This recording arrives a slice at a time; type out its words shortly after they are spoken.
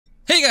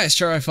Hey guys,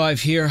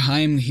 Char5 here.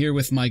 I'm here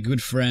with my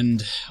good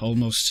friend,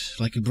 almost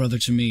like a brother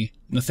to me,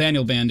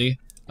 Nathaniel Bandy.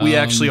 We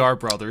actually are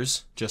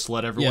brothers, just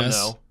let everyone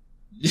know.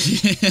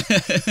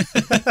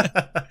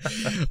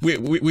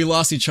 we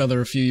lost each other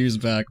a few years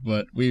back,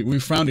 but we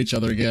found each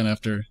other again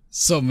after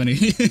so many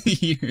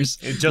years.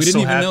 It just we didn't so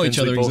even happens know each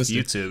other we both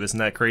existed. YouTube, isn't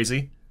that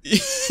crazy?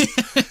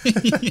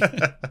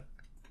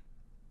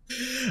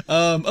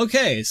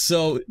 Okay,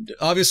 so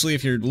obviously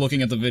if you're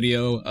looking at the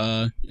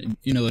video,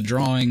 you know, the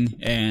drawing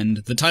and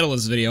the title of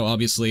this video,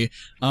 obviously,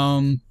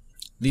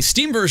 the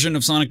Steam version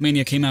of Sonic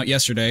Mania came out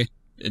yesterday,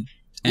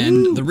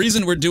 and the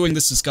reason we're doing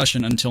this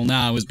discussion until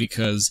now is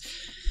because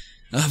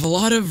of a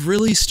lot of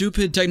really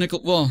stupid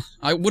technical, well,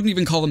 I wouldn't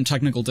even call them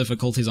technical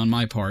difficulties on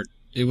my part.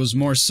 It was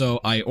more so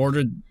I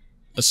ordered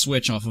a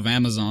Switch off of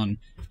Amazon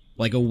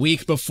like a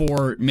week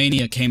before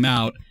Mania came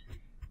out,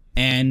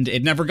 and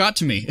it never got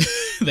to me.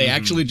 They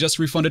actually just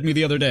refunded me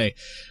the other day.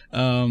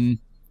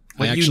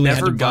 Wait, you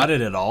never got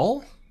it at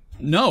all?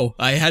 No,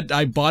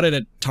 I bought it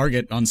at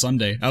Target on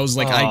Sunday. I was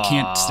like,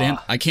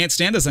 I can't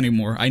stand this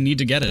anymore. I need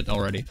to get it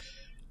already.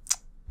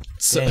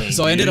 So, Dang,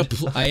 so I ended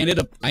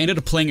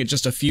up playing it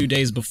just a few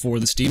days before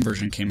the Steam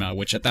version came out,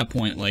 which at that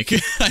point, like,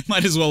 I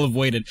might as well have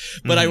waited.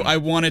 But I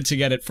wanted to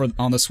get it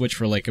on the Switch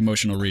for like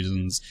emotional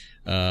reasons.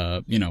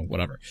 You know,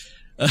 whatever.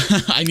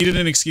 I needed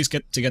an excuse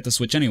to get the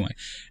Switch anyway.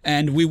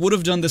 And we would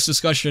have done this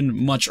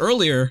discussion much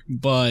earlier,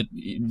 but,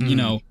 you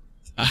know,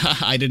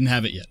 I didn't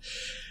have it yet.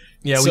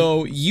 Yeah.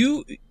 So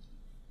you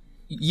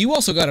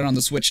also got it on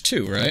the Switch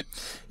too, right?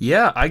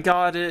 Yeah, I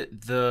got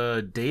it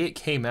the day it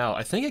came out.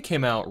 I think it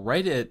came out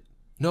right at...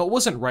 No, it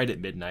wasn't right at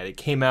midnight. It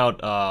came out,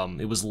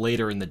 it was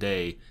later in the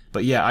day.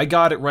 But yeah, I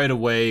got it right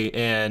away,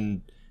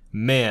 and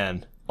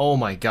man, oh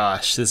my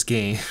gosh, this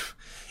game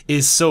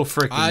is so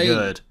freaking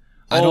good.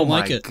 I don't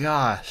like it. Oh my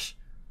gosh.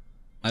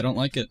 I don't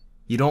like it.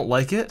 You don't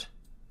like it?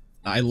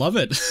 I love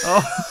it.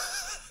 Oh,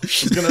 I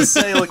was gonna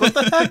say, like, what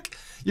the heck?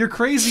 You're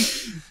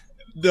crazy.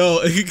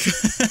 No,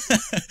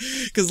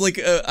 because like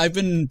I've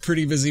been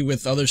pretty busy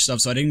with other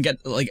stuff, so I didn't get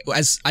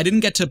I didn't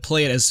get to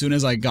play it as soon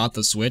as I got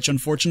the Switch,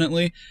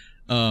 unfortunately.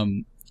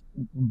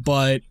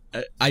 But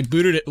I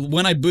booted it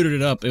when I booted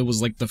it up. It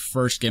was like the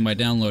first game I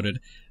downloaded,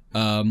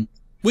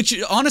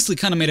 which honestly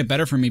kind of made it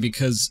better for me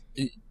because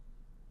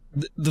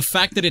the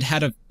fact that it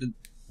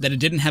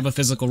didn't have a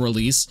physical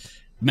release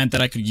meant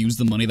that I could use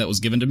the money that was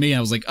given to me. I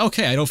was like,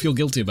 okay, I don't feel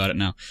guilty about it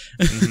now.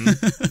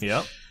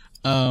 Yep.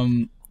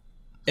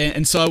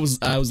 And so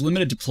I was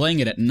limited to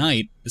playing it at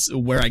night,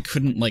 where I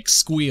couldn't like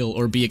squeal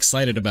or be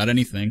excited about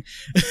anything.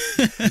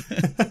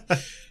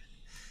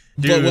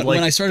 Dude, but like,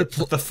 when I started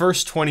the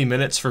first 20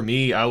 minutes for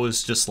me, I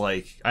was just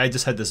like, I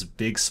just had this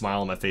big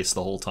smile on my face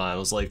the whole time. I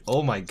was like,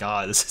 oh my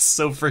god, this is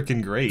so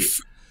freaking great.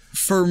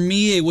 For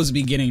me, it was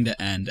beginning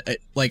to end.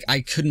 Like,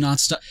 I could not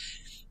stop.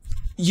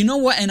 You know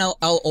what? And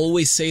I'll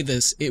always say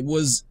this. It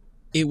was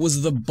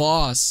the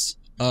boss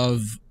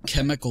of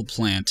Chemical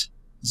Plant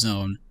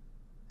Zone.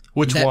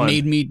 Which one? That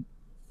made me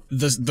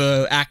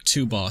the Act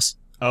 2 boss.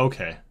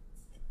 Okay.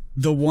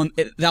 The one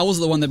that was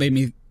the one that made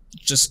me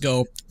just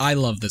go, I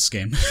love this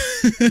game.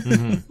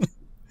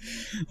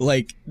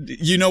 Like,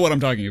 you know what I'm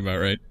talking about,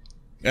 right?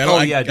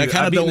 Oh yeah, dude,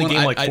 I beat the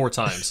game like 4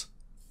 times.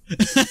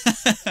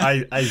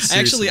 I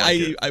actually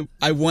like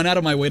I went out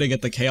of my way to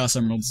get the Chaos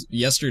Emeralds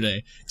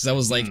yesterday because I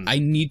was like, I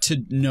need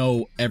to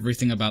know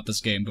everything about this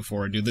game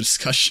before I do the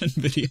discussion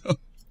video.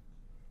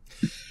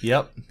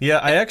 Yep. Yeah,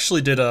 I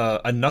actually did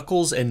a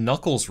Knuckles and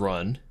Knuckles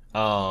run.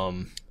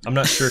 I'm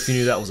not sure if you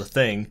knew that was a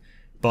thing,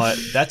 but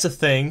that's a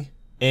thing,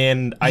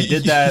 and I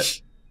did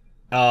that.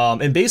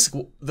 And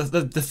basically,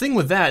 the thing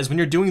with that is when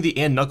you're doing the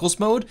and Knuckles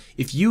mode,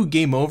 if you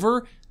game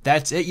over,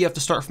 that's it. You have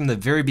to start from the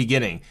very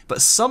beginning.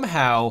 But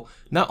somehow,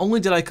 not only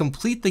did I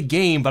complete the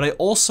game, but I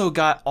also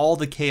got all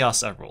the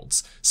Chaos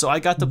Emeralds. So I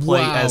got to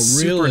play as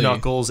Super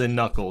Knuckles and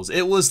Knuckles.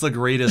 It was the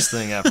greatest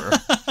thing ever.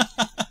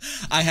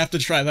 I have to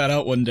try that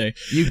out one day.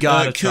 You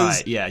gotta try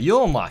it. Yeah,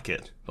 you'll unlock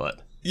it,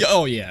 but... Yeah,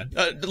 oh yeah.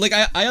 Like,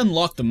 I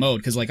unlocked the mode,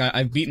 because like,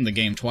 I've beaten the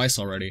game twice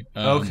already.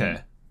 Okay.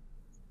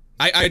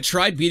 I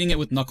tried beating it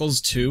with Knuckles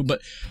too,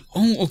 but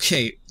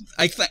okay.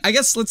 I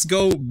guess let's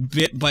go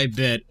bit by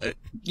bit.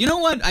 You know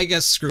what? I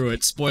guess screw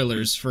it.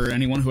 Spoilers for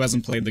anyone who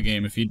hasn't played the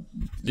game. If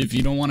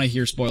you don't want to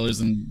hear spoilers,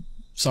 then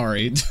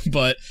sorry.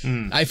 But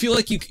I feel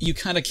like you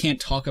kind of can't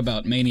talk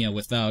about Mania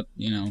without,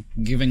 you know,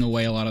 giving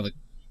away a lot of the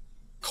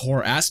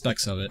core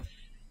aspects of it.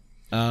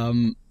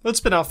 It's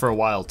been out for a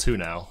while too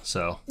now,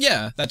 so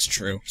yeah, that's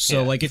true.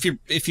 So like if you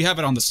have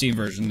it on the Steam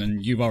version, then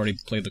you've already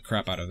played the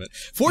crap out of it.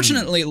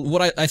 Fortunately,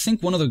 what I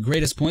think one of the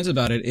greatest points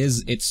about it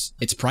is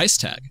its price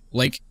tag.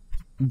 Like,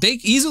 they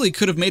easily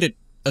could have made it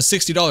a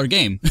 $60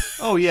 game.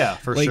 Oh yeah,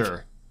 for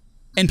sure.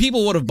 And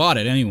people would have bought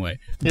it anyway.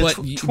 Yeah, but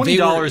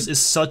 $20 is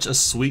such a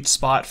sweet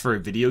spot for a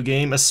video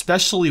game,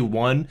 especially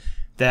one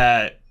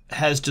that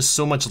has just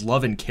so much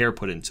love and care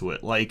put into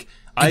it. Like,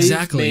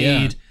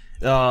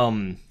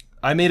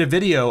 I made a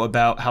video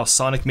about how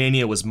Sonic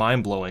Mania was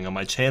mind-blowing on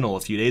my channel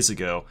a few days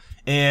ago,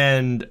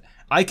 and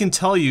I can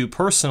tell you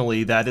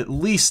personally that at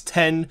least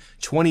 10,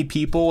 20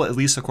 people, at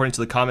least according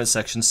to the comment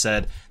section,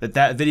 said that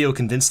that video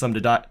convinced them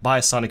to buy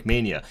Sonic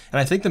Mania. And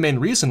I think the main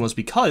reason was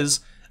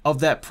because of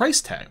that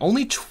price tag.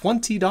 Only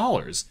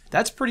 $20.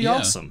 That's pretty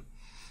awesome.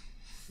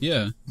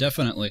 Yeah,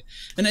 definitely.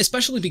 And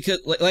especially because,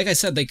 like I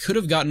said, they could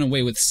have gotten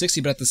away with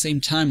 60, but at the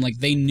same time, like,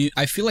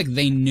 I feel like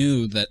they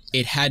knew that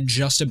it had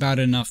just about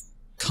enough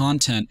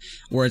content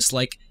where it's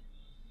like,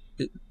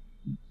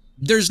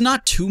 there's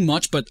not too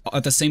much, but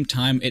at the same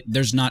time,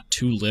 there's not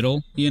too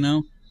little, you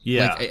know?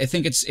 Yeah. Like, I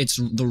think it's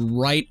the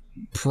right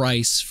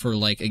price for,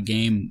 like, a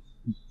game,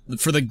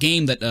 for the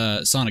game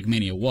that Sonic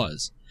Mania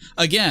was.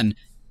 Again,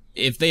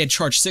 if they had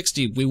charged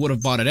 60, we would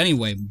have bought it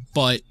anyway,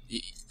 but,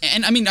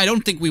 and I mean, I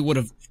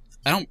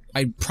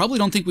probably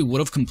don't think we would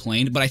have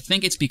complained, but I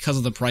think it's because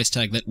of the price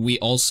tag that we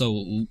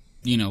also,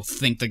 you know,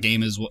 think the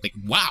game is like,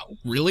 wow,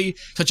 really?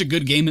 Such a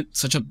good game at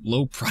such a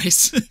low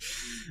price?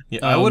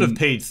 Yeah, I would have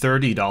paid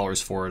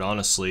 $30 for it,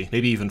 honestly.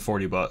 Maybe even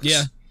 $40.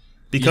 Yeah.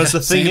 Because the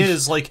thing same.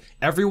 is, like,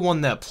 everyone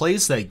that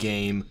plays that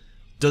game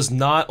does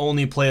not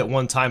only play it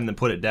one time and then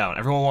put it down.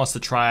 Everyone wants to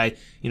try,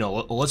 you know,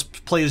 let's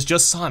play as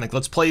just Sonic,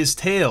 let's play as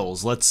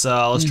Tails, let's try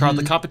out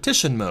the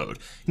competition mode.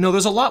 You know,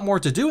 there's a lot more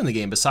to do in the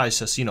game besides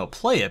just, you know,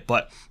 play it,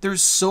 but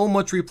there's so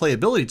much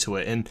replayability to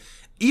it. And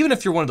even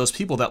if you're one of those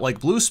people that like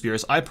Blue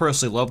Spears, I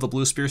personally love the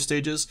Blue Spear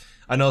stages.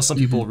 I know some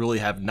people really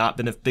have not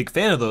been a big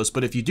fan of those,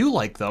 but if you do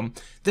like them,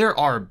 there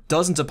are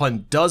dozens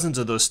upon dozens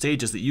of those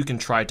stages that you can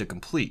try to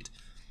complete.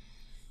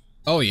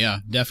 Oh yeah,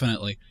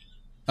 definitely.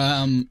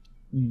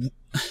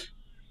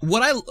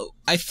 What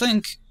I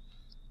think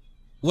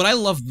what I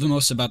love the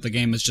most about the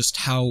game is just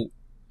how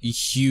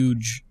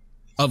huge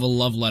of a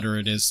love letter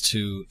it is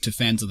to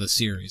fans of the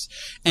series.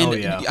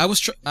 And I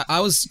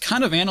was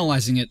kind of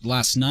analyzing it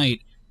last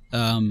night,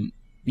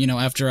 you know,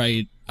 after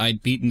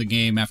I'd beaten the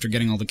game, after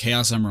getting all the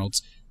Chaos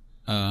Emeralds,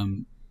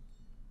 and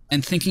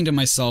thinking to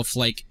myself,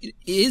 like,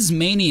 is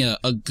Mania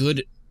a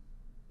good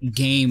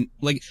game?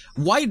 Like,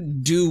 why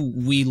do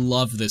we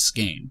love this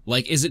game?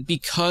 Like, is it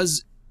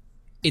because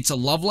it's a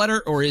love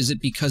letter, or is it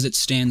because it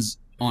stands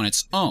on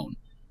its own?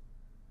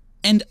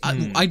 And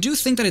I do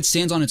think that it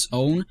stands on its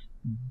own.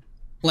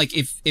 Like,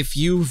 if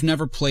you've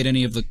never played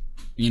any of the,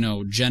 you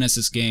know,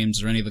 Genesis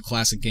games or any of the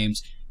classic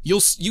games,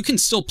 you can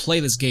still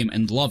play this game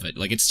and love it.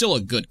 Like, it's still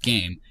a good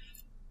game.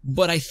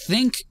 But I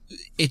think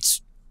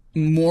it's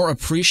more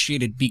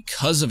appreciated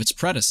because of its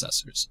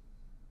predecessors.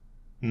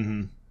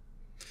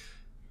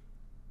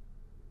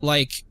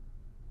 Like,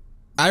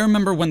 I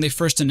remember when they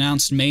first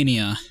announced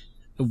Mania,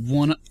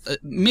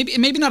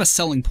 maybe not a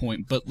selling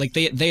point, but like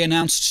they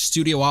announced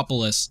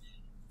Studiopolis,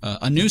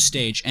 a new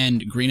stage,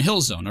 and Green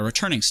Hill Zone, a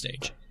returning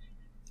stage.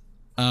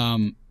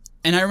 And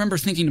I remember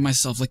thinking to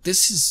myself, like,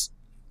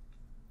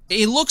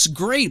 it looks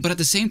great, but at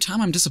the same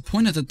time, I'm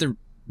disappointed that they're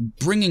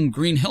bringing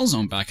Green Hill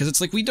Zone back, because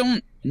it's like, we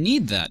don't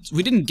need that.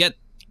 We didn't get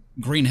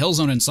Green Hill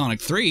Zone in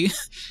Sonic 3.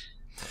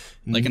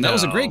 Like, and that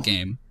was a great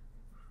game.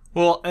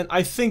 Well, and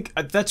I think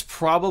that's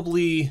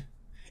probably...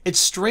 It's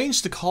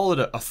strange to call it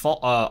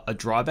a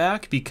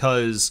drawback,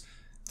 because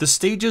the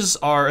stages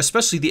are,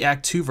 especially the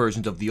Act 2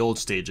 versions of the old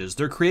stages,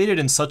 they're created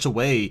in such a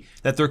way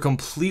that they're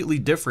completely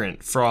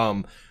different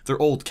from their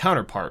old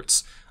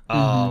counterparts.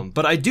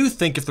 But I do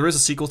think if there is a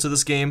sequel to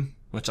this game,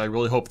 which I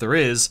really hope there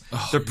is,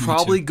 they're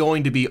probably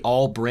going to be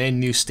all brand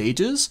new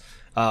stages.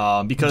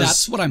 Because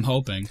that's what I'm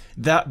hoping.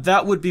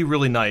 That would be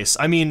really nice.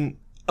 I mean,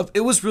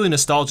 it was really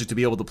nostalgic to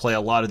be able to play a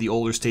lot of the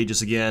older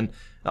stages again.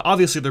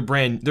 Obviously, they're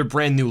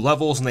brand new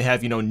levels, and they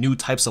have, you know, new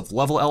types of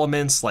level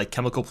elements, like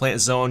Chemical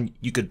Plant Zone.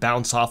 You could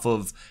bounce off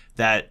of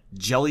that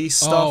jelly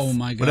stuff, oh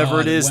my God. Whatever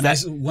it is.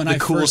 When I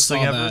first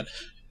saw that,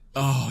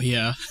 oh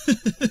yeah.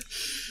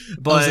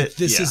 But I was like,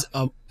 this is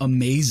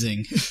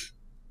amazing.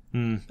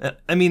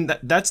 I mean,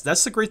 that's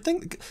the great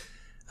thing.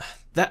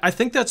 I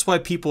think that's why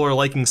people are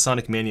liking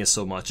Sonic Mania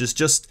so much. Is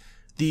just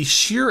the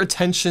sheer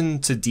attention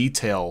to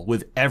detail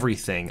with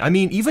everything. I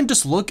mean, even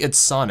just look at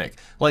Sonic.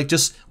 Like,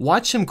 just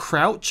watch him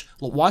crouch,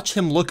 watch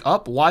him look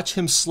up, watch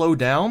him slow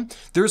down.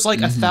 There's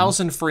like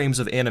 1,000 frames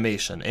of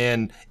animation,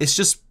 and it's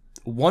just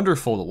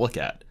wonderful to look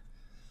at.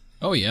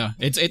 Oh yeah,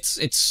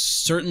 it's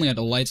certainly a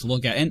delight to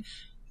look at. And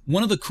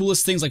one of the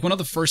coolest things, like one of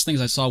the first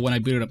things I saw when I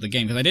booted up the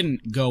game, because I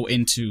didn't go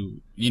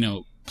into, you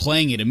know,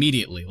 playing it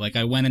immediately. Like,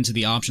 I went into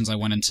the options, I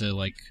went into,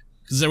 like,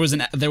 because there was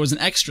an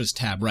extras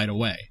tab right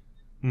away.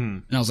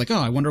 And I was like, oh,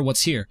 I wonder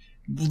what's here.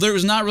 There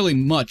was not really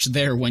much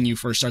there when you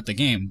first start the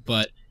game,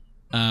 but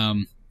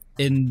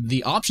in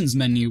the options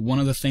menu, one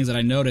of the things that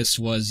I noticed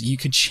was you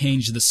could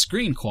change the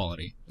screen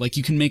quality. Like,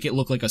 you can make it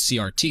look like a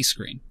CRT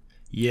screen.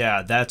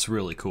 Yeah, that's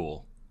really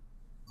cool.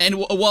 And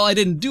while I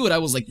didn't do it, I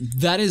was like,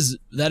 that is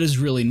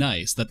really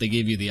nice that they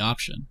gave you the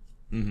option.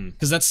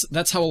 Because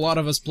that's how a lot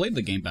of us played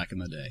the game back in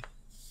the day.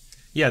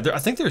 Yeah, I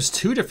think there's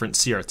 2 different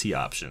CRT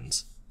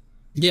options.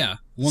 Yeah,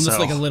 one that's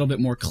like a little bit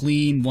more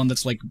clean, one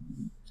that's like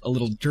a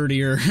little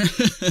dirtier.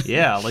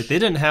 Yeah, like they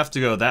didn't have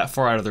to go that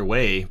far out of their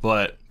way,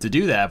 but to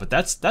do that. But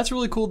that's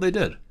really cool they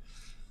did.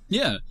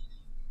 Yeah.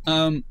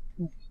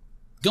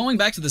 Going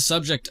back to the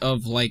subject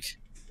of like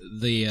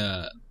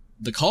the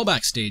the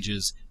callback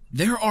stages,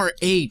 there are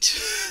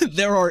 8.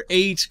 There are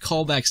 8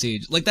 callback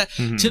stages. Like that,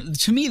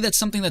 to me, that's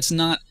something that's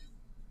not...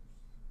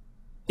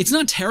 It's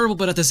not terrible,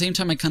 but at the same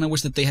time, I kind of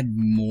wish that they had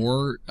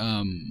more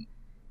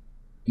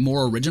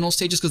original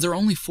stages, because there are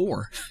only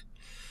 4.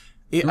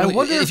 I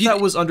wonder if that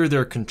was under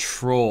their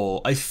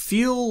control. I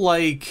feel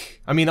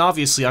like... I mean,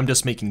 obviously, I'm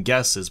just making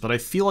guesses, but I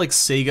feel like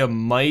Sega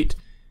might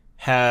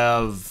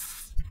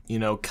have, you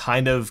know,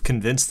 kind of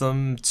convinced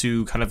them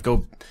to kind of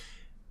go...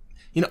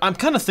 You know, I'm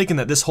kind of thinking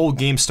that this whole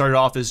game started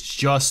off as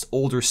just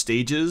older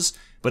stages,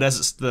 but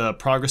as the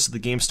progress of the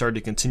game started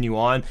to continue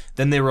on,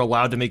 then they were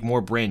allowed to make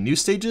more brand new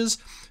stages.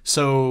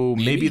 So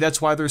maybe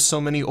that's why there's so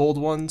many old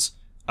ones.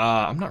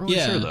 I'm not really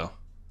sure, though.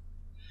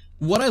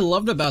 What I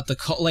loved about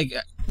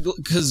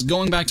because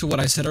going back to what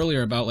I said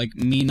earlier about, like,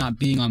 me not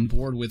being on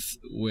board with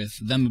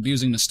them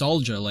abusing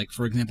nostalgia, like,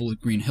 for example,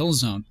 with Green Hill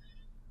Zone,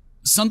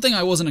 something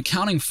I wasn't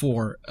accounting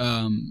for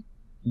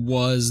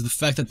was the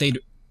fact that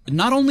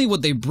not only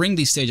would they bring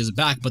these stages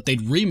back, but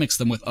they'd remix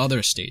them with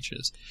other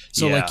stages.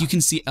 So, like, you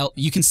can see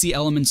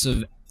elements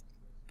of...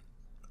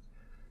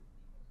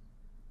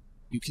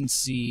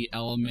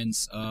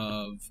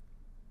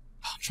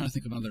 I'm trying to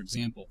think of another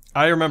example.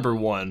 I remember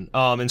one.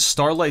 In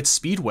Starlight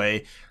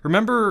Speedway,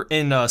 remember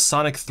in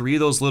Sonic 3,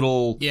 those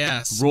little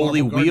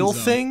rolly wheel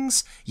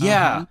things?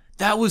 Yeah,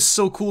 that was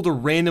so cool to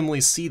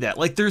randomly see that.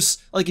 Like,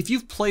 if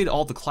you've played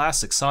all the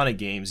classic Sonic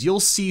games, you'll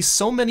see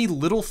so many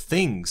little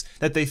things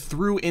that they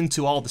threw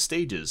into all the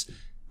stages.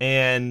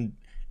 And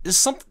it's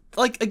something,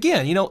 like,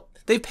 again, you know,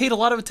 they've paid a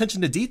lot of attention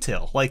to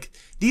detail. Like,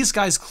 these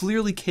guys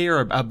clearly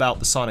care about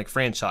the Sonic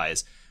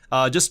franchise.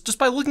 Just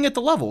by looking at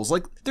the levels.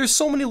 Like, there's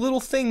so many little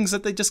things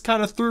that they just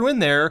kind of threw in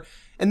there,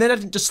 and then I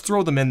didn't just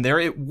throw them in there,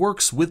 it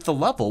works with the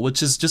level,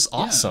 which is just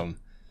awesome.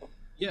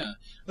 Yeah.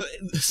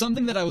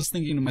 Something that I was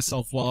thinking to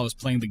myself while I was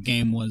playing the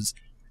game was,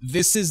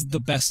 this is the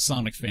best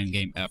Sonic fan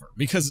game ever.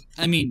 Because,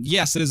 I mean,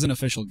 yes, it is an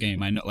official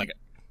game. I know, like,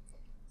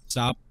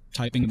 stop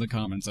typing in the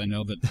comments. I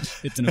know that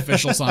it's an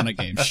official Sonic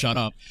game. Shut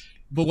up.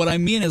 But what I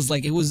mean is,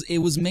 like, it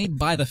was made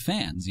by the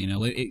fans, you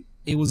know?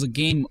 It was a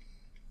game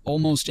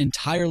almost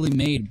entirely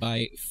made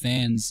by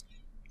fans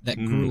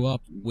that grew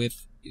up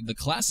with the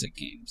classic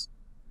games.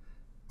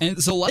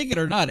 And so, like it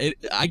or not,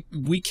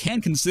 we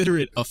can consider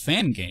it a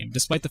fan game,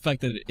 despite the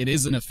fact that it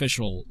is an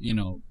official, you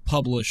know,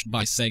 published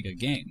by Sega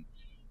game.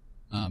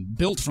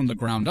 Built from the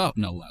ground up,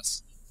 no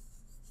less.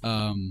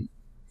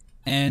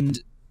 And,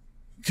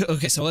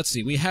 okay, so let's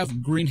see. We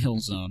have Green Hill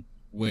Zone,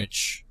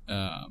 which,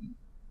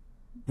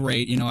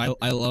 great. You know,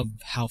 I love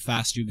how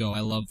fast you go.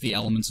 I love the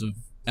elements of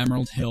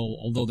Emerald Hill,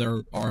 although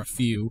there are a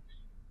few.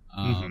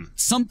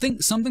 Something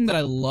that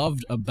I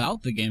loved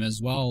about the game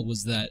as well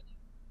was that,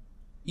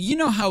 you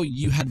know how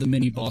you had the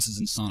mini bosses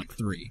in Sonic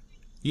 3?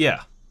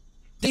 Yeah.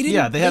 They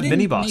had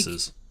mini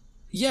bosses.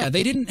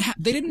 They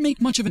didn't make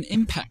much of an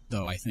impact,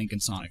 though, I think, in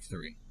Sonic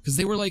 3, because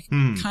they were like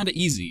kind of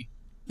easy.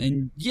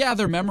 And yeah,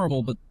 they're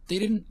memorable, but they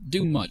didn't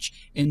do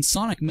much. In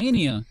Sonic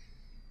Mania,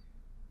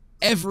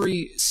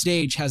 every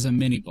stage has a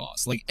mini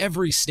boss. Like,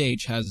 every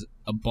stage has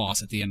a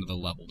boss at the end of the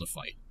level to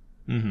fight.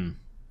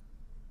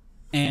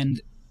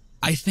 And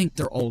I think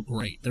they're all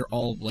great. They're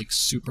all, like,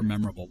 super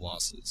memorable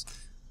bosses.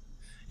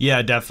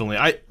 Yeah, definitely.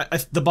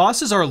 The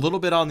bosses are a little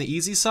bit on the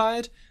easy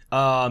side,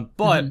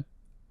 but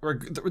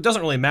it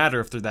doesn't really matter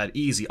if they're that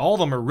easy. All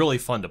of them are really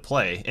fun to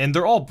play, and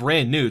they're all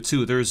brand new,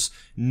 too. There's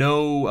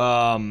no...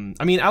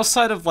 I mean,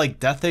 outside of, like,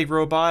 Death Egg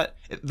Robot,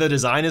 the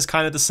design is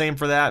kind of the same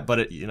for that,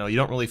 but, you know, you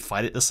don't really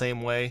fight it the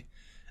same way.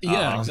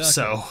 Yeah, exactly.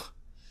 So...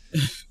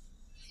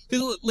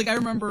 like, I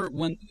remember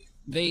when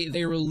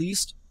they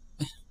released,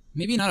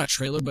 maybe not a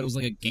trailer, but it was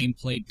like a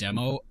gameplay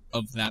demo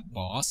of that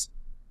boss.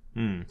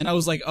 And I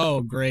was like,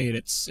 oh, great,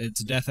 it's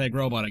Death Egg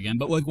Robot again.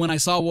 But, like, when I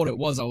saw what it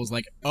was, I was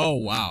like, oh,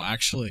 wow,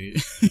 actually.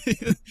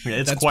 It's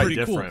that's quite pretty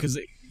different. Cool, 'cause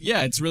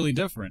it's really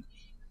different.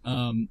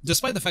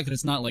 Despite the fact that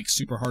it's not, like,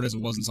 super hard as it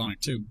was in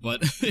Sonic 2,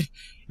 but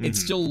it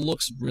still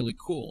looks really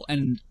cool.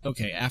 And,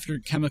 okay, after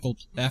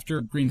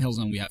Green Hill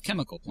Zone, we have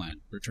Chemical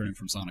Plant returning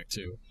from Sonic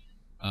 2.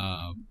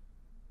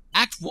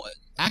 Act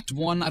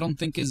 1, I don't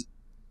think is...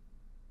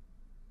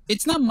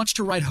 It's not much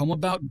to write home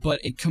about,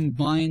 but it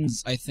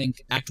combines, I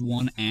think, Act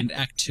 1 and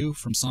Act 2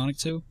 from Sonic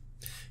 2.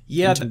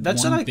 Yeah,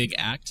 that's one big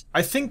act.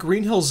 I think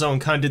Green Hill Zone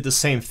kind of did the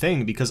same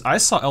thing, because I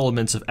saw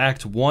elements of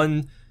Act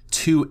 1,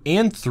 2,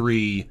 and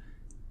 3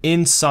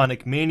 in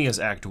Sonic Mania's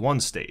Act 1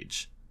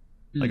 stage.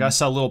 Like, I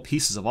saw little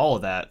pieces of all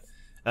of that.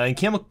 And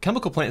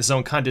Chemical Plant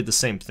Zone kind of did the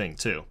same thing,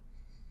 too.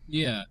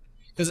 Yeah,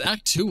 because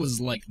Act 2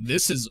 was like,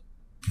 this is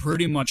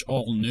pretty much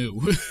all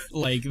new.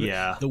 Like,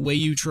 the way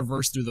you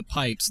traverse through the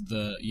pipes,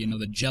 the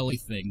jelly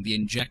thing, the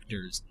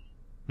injectors.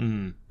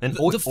 And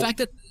the fact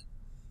that...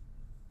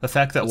 The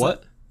fact that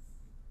what?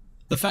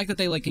 The fact that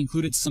they, like,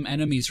 included some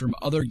enemies from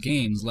other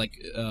games, like,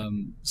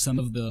 some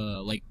of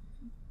the, like,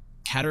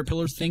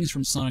 caterpillar things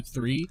from Sonic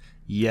 3.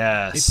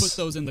 Yes. They put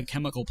those in the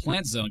Chemical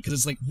Plant Zone, because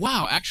it's like,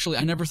 wow, actually,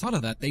 I never thought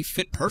of that. They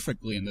fit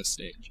perfectly in this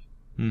stage.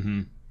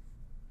 And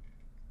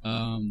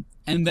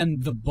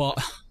then the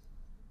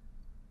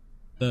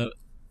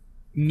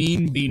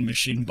Mean Bean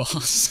Machine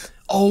boss.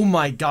 Oh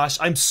my gosh,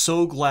 I'm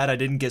so glad I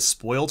didn't get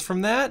spoiled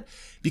from that,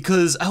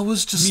 because I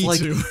was just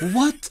like,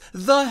 what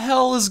the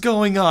hell is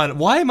going on?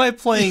 Why am I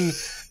playing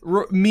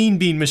Mean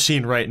Bean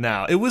Machine right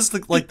now? It was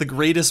like the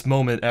greatest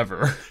moment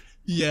ever.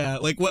 Yeah,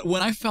 like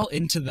when I fell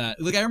into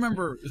that, like I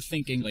remember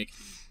thinking like,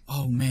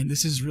 oh man,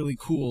 this is really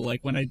cool.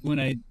 Like when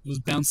I was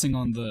bouncing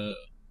on the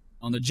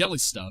jelly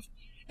stuff,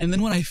 and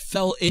then when I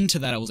fell into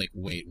that, I was like,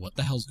 wait, what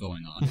the hell's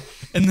going on?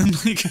 And then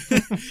like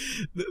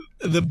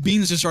the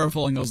beans just started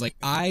falling. I was like,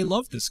 I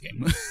love this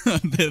game.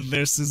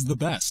 This is the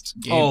best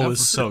game ever. It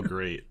was so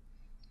great.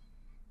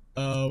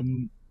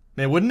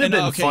 Man, wouldn't it have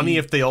been okay, funny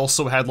if they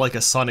also had like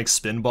a Sonic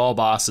Spinball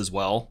boss as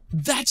well?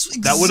 That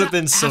would have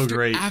been so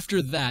great.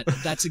 After that,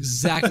 that's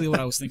exactly what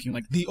I was thinking.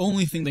 Like the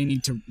only thing they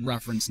need to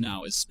reference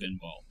now is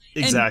Spinball.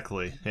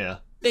 Exactly. Yeah.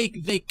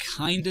 They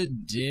kind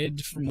of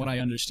did, from what I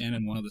understand,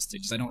 in one of the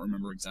stages. I don't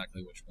remember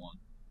exactly which one.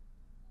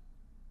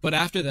 But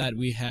after that,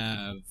 we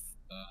have...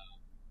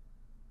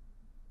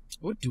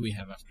 what do we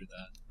have after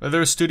that?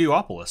 There's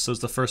Studiopolis. So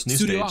it's the first new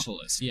stage.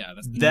 Studiopolis, yeah.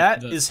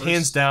 That is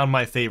hands down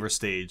my favorite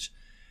stage.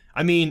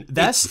 I mean,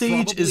 that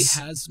stage probably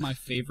has my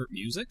favorite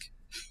music.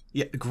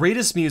 Yeah,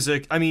 greatest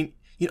music. I mean,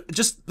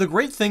 just the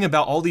great thing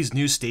about all these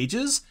new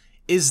stages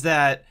is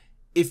that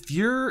if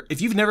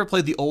you've never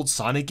played the old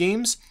Sonic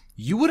games,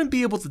 you wouldn't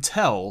be able to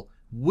tell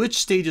which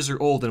stages are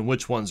old and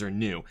which ones are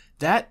new.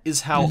 That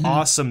is how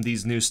awesome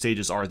these new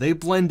stages are. They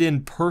blend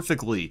in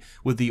perfectly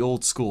with the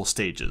old school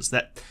stages.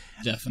 That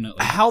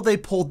definitely. How they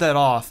pulled that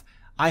off,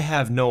 I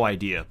have no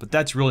idea, but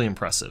that's really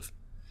impressive.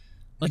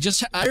 Like,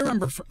 I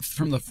remember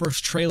from the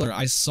first trailer,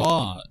 I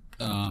saw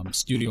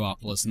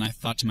Studiopolis, and I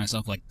thought to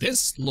myself, like,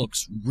 this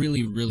looks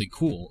really, really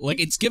cool. Like,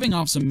 it's giving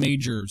off some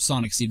major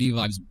Sonic CD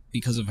vibes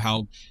because of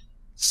how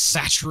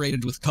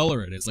saturated with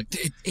color it is. Like,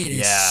 it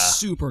is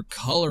super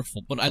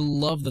colorful, but I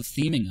love the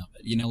theming of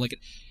it, like,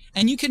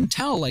 and you can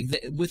tell, like,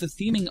 with the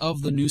theming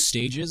of the new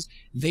stages,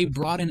 they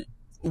brought in,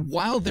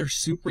 while they're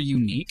super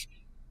unique,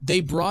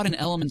 they brought in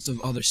elements of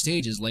other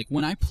stages. Like,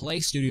 when I play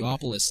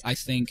Studiopolis, I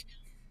think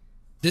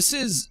this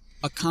is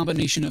a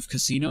combination of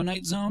Casino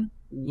Night Zone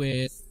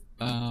with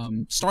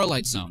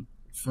Starlight Zone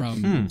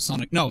from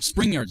Sonic. No,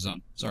 Springyard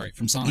Zone. Sorry,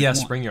 from Sonic 1. Yeah,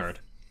 Springyard.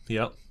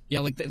 Yep. Yeah,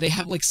 like they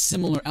have like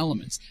similar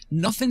elements.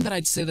 Nothing that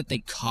I'd say that they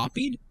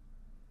copied,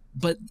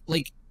 but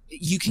like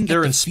you can get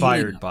they're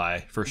inspired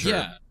by, for sure.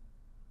 Yeah.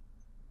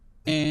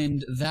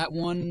 And that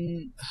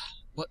one,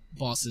 what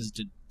bosses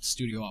did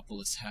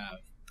Studiopolis have?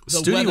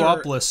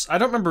 Studiopolis, I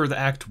don't remember the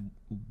Act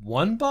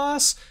 1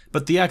 boss,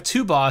 but the Act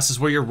 2 boss is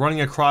where you're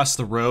running across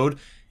the road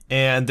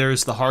and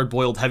there's the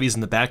hard-boiled heavies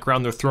in the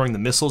background. They're throwing the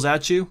missiles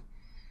at you.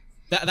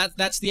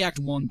 That's the Act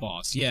 1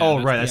 boss, yeah.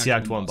 Oh, right, that's the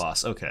Act 1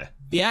 boss. Okay.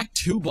 The Act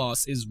 2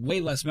 boss is way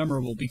less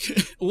memorable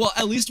because, well,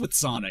 at least with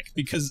Sonic,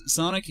 because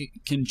Sonic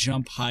can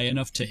jump high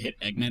enough to hit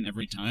Eggman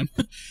every time.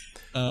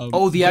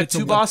 The Act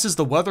 2 boss is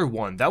the weather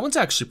one. That one's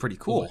actually pretty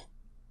cool.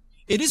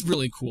 It is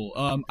really cool.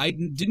 I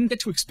didn't get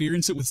to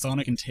experience it with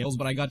Sonic and Tails,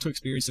 but I got to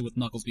experience it with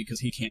Knuckles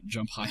because he can't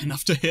jump high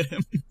enough to hit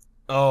him.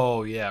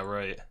 Oh, yeah,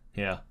 right.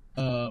 Yeah.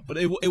 But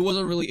it was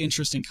a really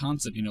interesting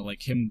concept,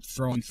 like him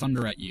throwing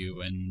thunder at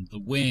you and the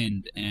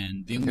wind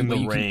and the only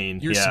way rain.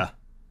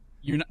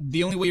 You're not,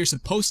 the only way you're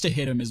supposed to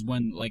hit him is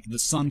when like the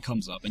sun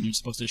comes up and you're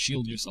supposed to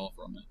shield yourself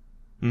from it.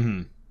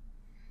 Mm-hmm.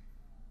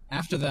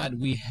 After that,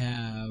 we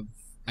have,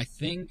 I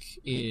think,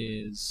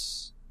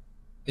 is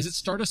it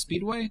Stardust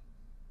Speedway?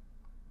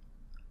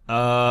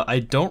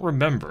 I don't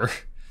remember.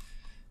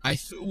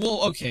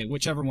 Well, okay,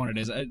 whichever one it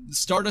is.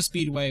 Stardust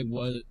Speedway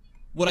was,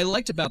 what I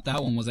liked about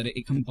that one was that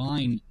it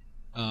combined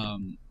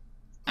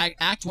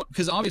Act 1,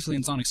 because obviously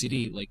in Sonic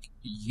CD, like,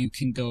 you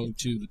can go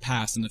to the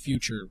past and the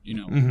future,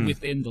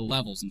 within the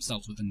levels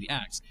themselves, within the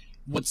acts.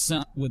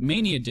 What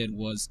Mania did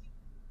was,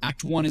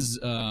 Act 1 is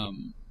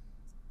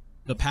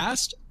the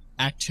past,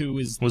 Act 2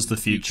 was the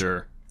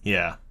future.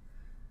 Yeah.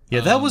 Yeah,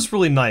 that was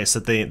really nice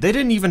that they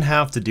didn't even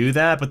have to do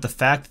that, but the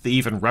fact that they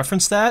even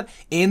referenced that,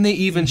 and they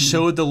even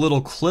showed the little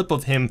clip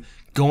of him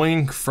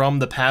going from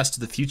the past to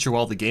the future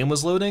while the game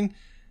was loading.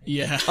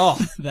 Yeah. Oh,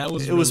 that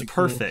was it was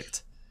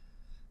perfect.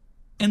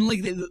 Cool. And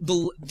like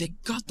they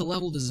got the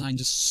level design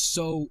just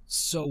so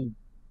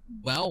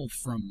well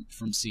from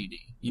CD.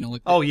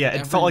 Like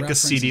it felt like a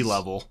CD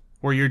level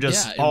where you're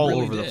just all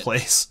really over the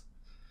place.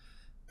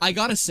 I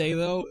gotta say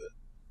though,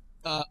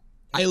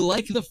 I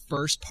like the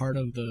first part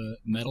of the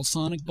Metal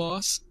Sonic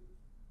boss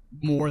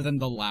more than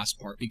the last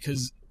part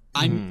because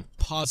I'm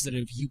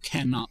positive you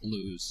cannot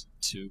lose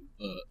to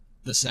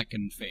the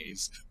second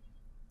phase.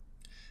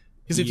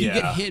 Because if you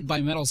get hit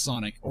by Metal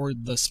Sonic or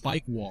the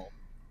spike wall,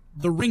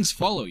 the rings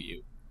follow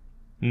you.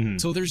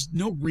 So there's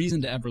no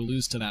reason to ever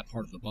lose to that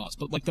part of the boss.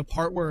 But like the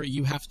part where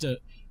you have to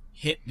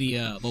hit the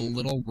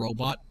little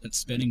robot that's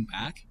spinning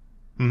back,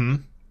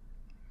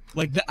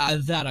 like that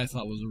I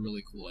thought was a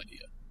really cool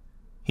idea.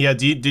 Yeah,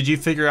 did you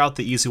figure out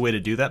the easy way to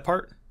do that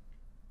part?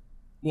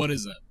 What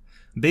is it?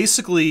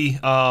 Basically,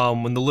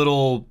 when the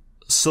little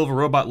silver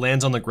robot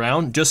lands on the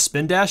ground, just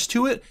spin dash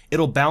to it.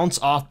 It'll bounce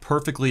off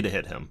perfectly to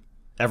hit him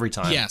every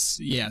time.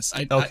 Yes.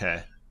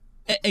 Okay.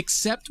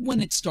 Except when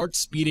it starts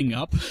speeding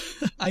up,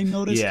 I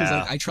noticed, because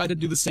like, I try to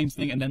do the same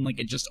thing, and then like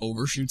it just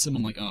overshoots him.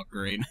 I'm like, oh,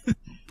 great.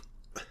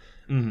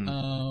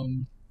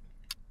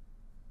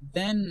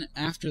 Then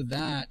after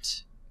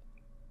that,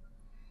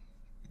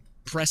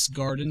 Press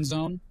Garden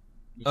Zone.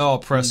 Oh,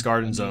 Press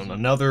Garden Zone,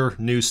 another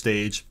new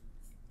stage.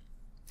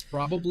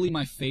 Probably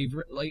my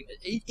favorite. Like,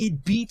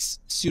 it beats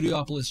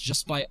Studiopolis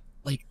just by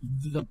like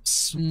the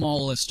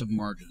smallest of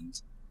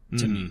margins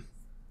to me.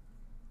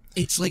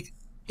 It's like,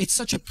 it's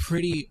such a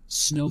pretty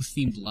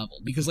snow-themed level,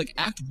 because like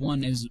Act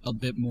 1 is a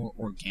bit more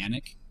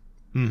organic.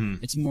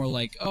 It's more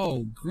like,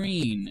 oh,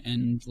 green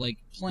and like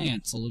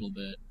plants a little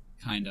bit,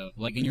 kind of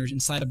like, and you're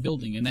inside a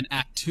building. And then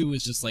Act 2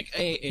 is just like,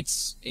 hey,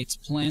 it's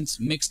plants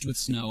mixed with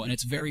snow, and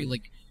it's very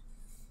like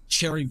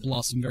cherry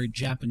blossom, very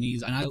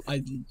Japanese, and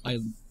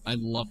I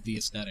love the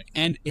aesthetic,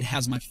 and it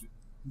has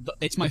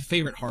it's my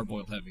favorite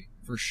hard-boiled heavy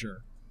for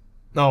sure.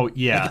 Oh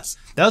yeah, like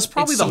that was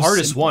probably the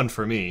hardest one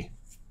for me.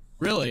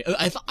 Really,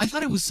 I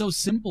thought it was so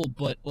simple,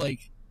 but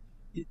like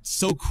it's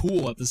so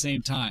cool at the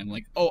same time.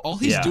 Like, oh, all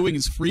he's doing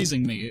is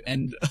freezing me,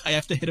 and I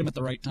have to hit him at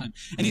the right time,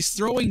 and he's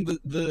throwing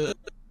the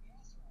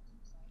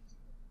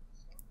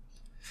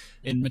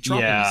in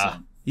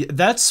Metropolis. Yeah,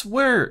 that's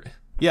where.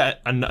 Yeah,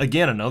 and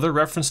again, another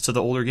reference to the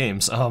older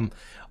games.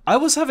 I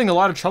was having a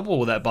lot of trouble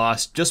with that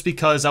boss just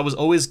because I was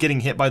always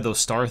getting hit by those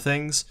star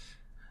things.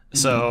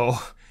 So,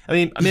 I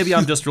mean, maybe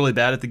I'm just really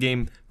bad at the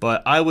game,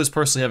 but I was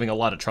personally having a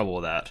lot of trouble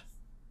with that.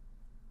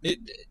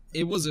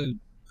 It was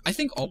I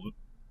think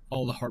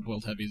all the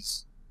hard-boiled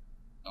heavies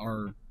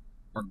are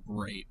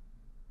great.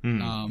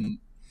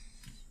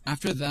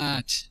 After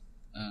that,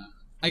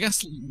 I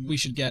guess we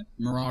should get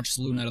Mirage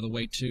Saloon out of the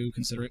way too.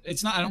 Consider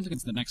it's not. I don't think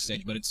it's the next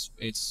stage, but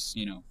it's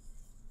you know,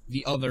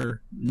 the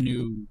other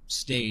new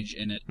stage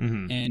in it,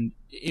 and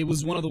it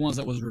was one of the ones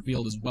that was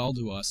revealed as well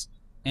to us,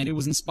 and it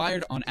was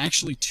inspired on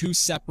actually two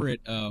separate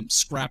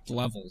scrapped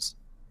levels.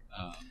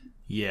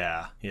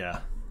 Yeah.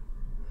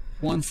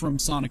 One from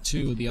Sonic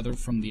 2, the other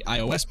from the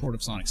iOS port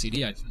of Sonic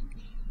CD, I think.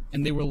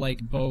 And they were like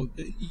both.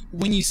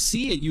 When you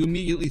see it, you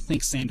immediately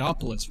think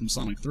Sandopolis from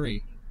Sonic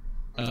 3.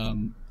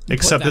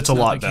 Except it's a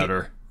lot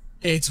better.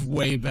 It's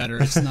way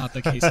better. It's not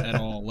the case at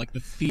all. Like, the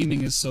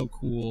theming is so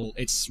cool.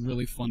 It's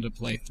really fun to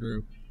play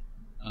through.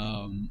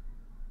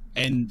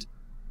 And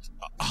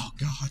oh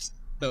god,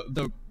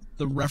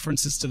 the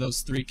references to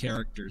those three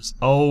characters.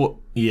 Oh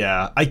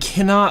yeah, I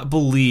cannot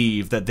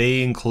believe that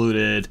they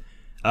included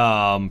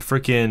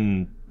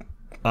freaking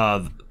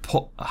I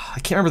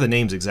can't remember the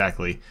names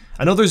exactly.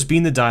 I know there's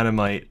Bean the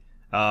Dynamite,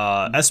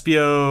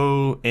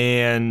 Espio,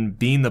 and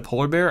Bean the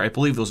Polar Bear. I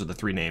believe those are the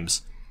three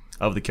names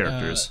of the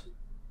characters.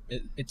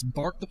 It's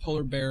Bark the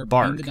Polar Bear,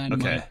 Bark, Bean the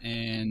Dynamite,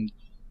 and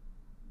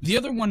the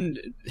other one,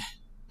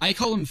 I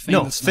call him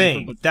Fang the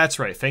Sniper. Fang. That's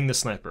right, Fang the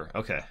Sniper.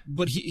 Okay.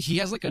 But he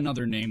has like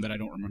another name that I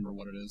don't remember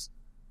what it is.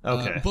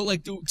 Okay. But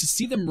like to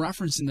see them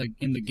referenced in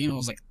the game, I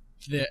was like,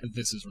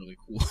 this is really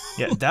cool.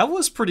 Yeah, that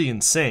was pretty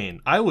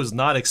insane. I was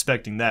not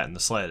expecting that in the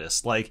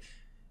slightest. Like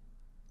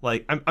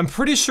I'm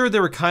pretty sure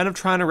they were kind of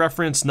trying to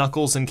reference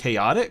Knuckles and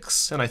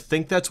Chaotix, and I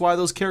think that's why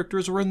those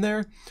characters were in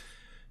there.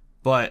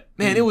 But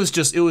man, it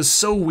was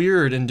so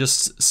weird and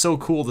just so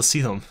cool to see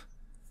them.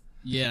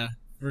 Yeah,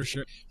 for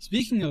sure.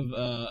 Speaking of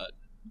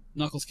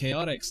Knuckles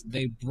Chaotix,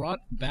 they brought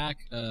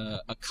back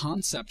a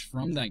concept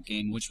from that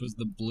game, which was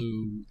the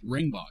blue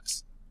ring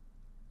box.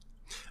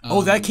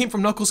 Oh, that came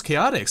from Knuckles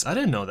Chaotix. I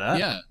didn't know that.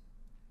 Yeah.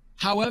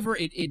 However,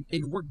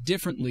 it worked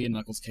differently in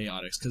Knuckles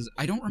Chaotix, because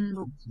I don't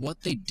remember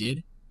what they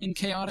did in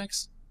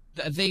Chaotix.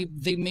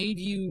 They made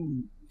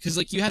you, because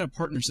like you had a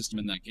partner system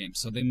in that game,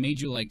 so they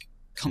made you like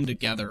come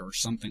together or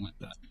something like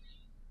that.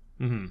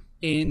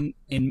 In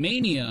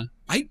Mania,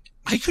 I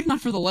could not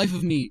for the life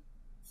of me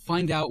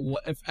find out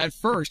what. At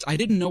first, I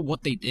didn't know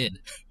what they did.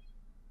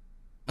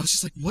 I was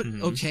just like, "What?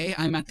 Okay,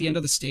 I'm at the end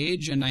of the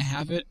stage and I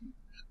have it.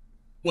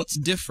 What's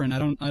different? I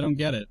don't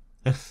get it.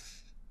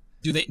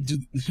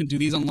 Do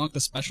these unlock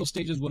the special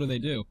stages? What do they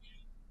do?"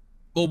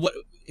 Well,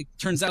 it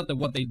turns out that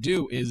what they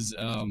do is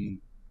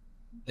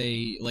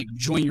they like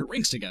join your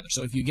rings together.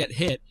 So if you get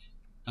hit,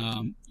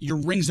 your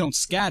rings don't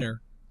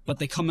scatter, but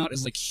they come out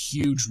as like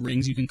huge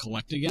rings you can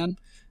collect again.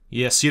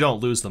 Yes, you don't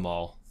lose them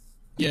all.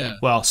 Yeah.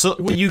 Well, so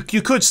you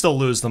could still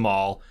lose them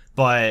all,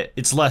 but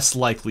it's less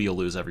likely you'll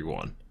lose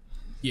everyone.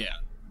 Yeah.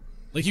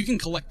 Like you can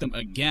collect them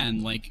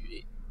again. Like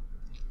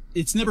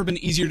it's never been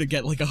easier to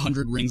get like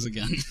 100 rings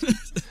again.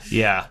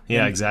 Yeah,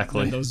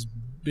 exactly. Than those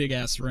big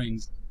ass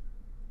rings.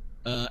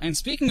 And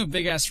speaking of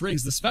big ass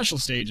rings, the special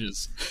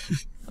stages.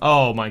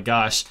 Oh my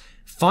gosh!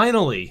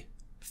 Finally,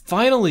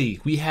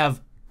 we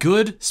have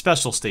good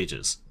special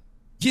stages.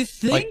 You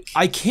think? Like,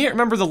 I can't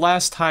remember the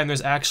last time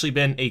there's actually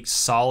been a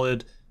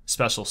solid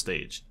special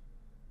stage.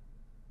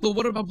 Well,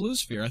 what about Blue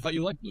Sphere? I thought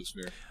you liked Blue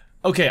Sphere.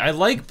 Okay, I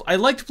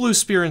liked Blue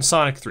Sphere in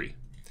Sonic 3.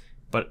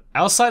 But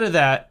outside of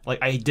that, like,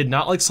 I did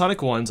not like Sonic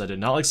 1s, I did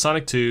not like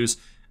Sonic 2s,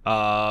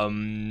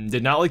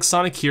 did not like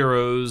Sonic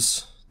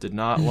Heroes, did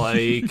not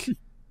like...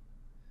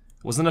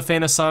 wasn't a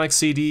fan of Sonic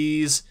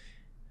CDs.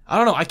 I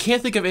don't know, I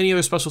can't think of any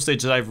other special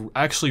stage that I've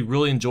actually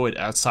really enjoyed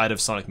outside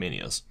of Sonic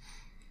Manias.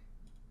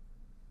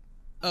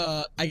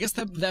 I guess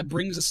that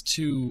brings us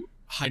to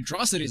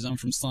Hydrocity Zone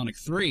from Sonic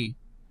 3.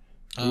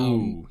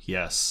 Ooh,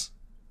 yes.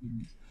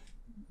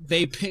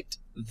 They picked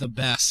the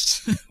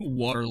best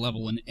water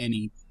level in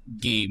any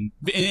game,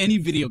 in any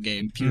video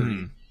game,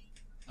 period.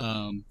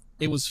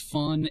 It was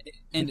fun,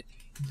 and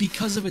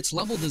because of its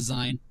level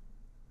design,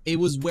 it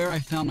was where I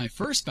found my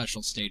first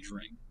special stage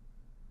ring.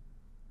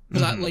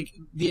 Because like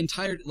the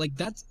entire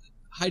that's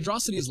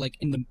Hydrocity is like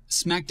in the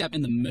smack dab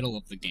in the middle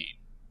of the game.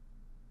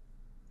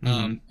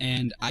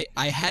 And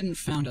I hadn't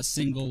found a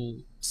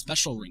single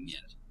special ring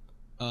yet.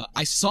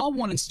 I saw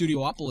one in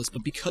Studiopolis,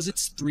 but because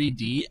it's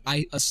 3D,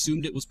 I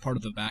assumed it was part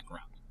of the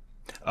background.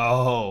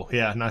 Oh,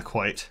 yeah, not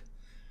quite.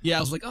 Yeah, I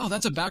was like, oh,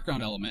 that's a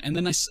background element. And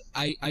then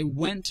I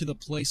went to the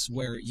place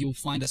where you'll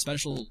find a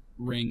special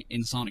ring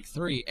in Sonic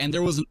 3, and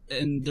there was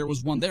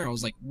one there. I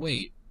was like,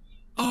 wait,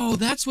 oh,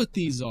 that's what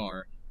these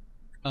are.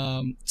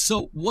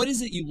 So what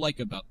is it you like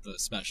about the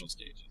special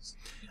stages?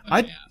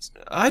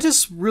 I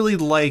just really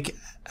like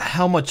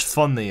how much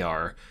fun they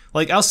are.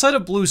 Like, outside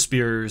of Blue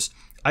Spears,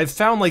 I've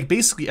found like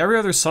basically every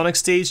other Sonic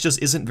stage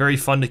just isn't very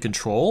fun to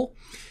control.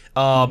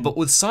 But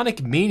with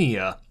Sonic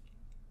Mania,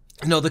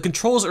 the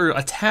controls are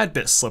a tad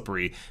bit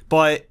slippery,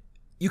 but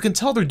you can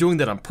tell they're doing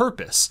that on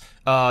purpose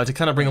to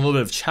kind of bring a little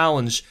bit of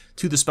challenge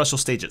to the special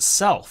stage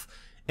itself.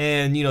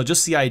 And,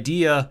 just the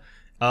idea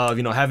of,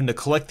 having to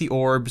collect the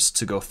orbs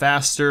to go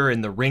faster,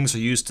 and the rings are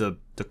used to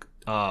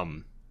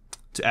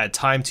add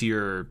time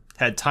to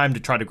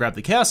try to grab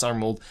the Chaos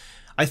Emerald.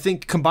 I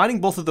think combining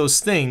both of those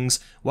things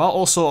while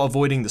also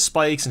avoiding the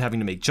spikes and having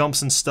to make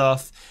jumps and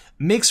stuff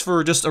makes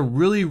for just a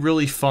really,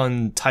 really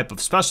fun type of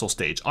special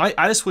stage.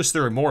 I just wish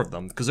there were more of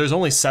them, because there's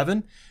only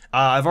 7.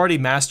 I've already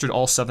mastered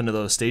all 7 of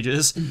those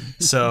stages,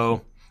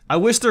 so I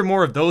wish there were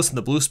more of those in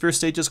the Blue Spear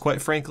stages,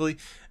 quite frankly.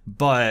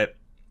 But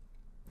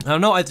I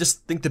don't know, I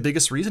just think the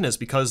biggest reason is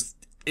because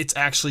it's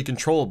actually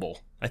controllable.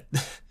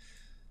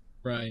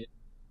 Right.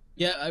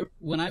 Yeah,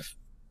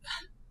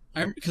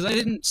 because I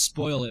didn't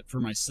spoil it for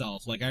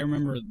myself. Like, I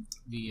remember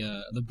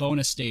the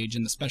bonus stage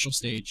and the special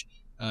stage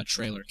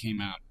trailer came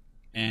out,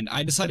 and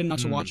I decided not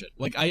to watch it.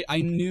 Like,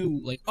 I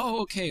knew, like,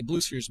 oh, okay,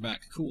 Blue Sphere's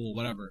back, cool,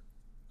 whatever.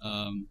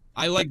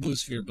 I like Blue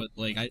Sphere, but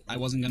like, I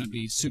wasn't gonna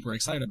be super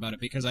excited about it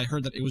because I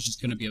heard that it was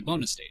just gonna be a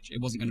bonus stage.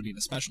 It wasn't gonna be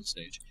the special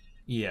stage.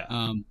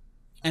 Yeah.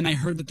 And I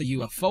heard that the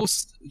UFO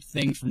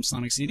thing from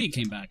Sonic CD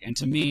came back, and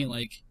to me,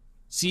 like,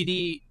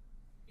 CD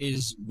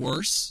is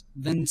worse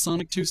than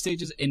Sonic 2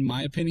 stages, in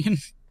my opinion.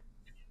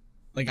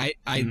 Like,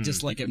 I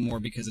dislike it more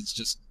because it's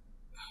just...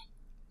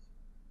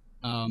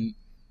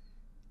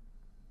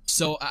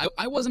 So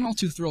I wasn't all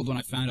too thrilled when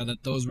I found out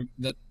that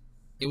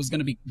it was going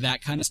to be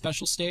that kind of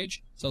special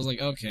stage. So I was like,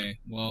 okay,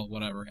 well,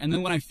 whatever. And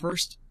then when I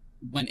first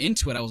went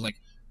into it, I was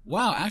like,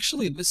 wow,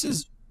 actually, this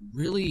is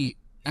really...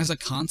 As a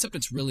concept,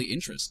 it's really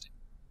interesting.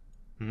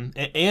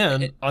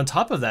 And on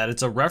top of that,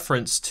 it's a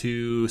reference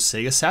to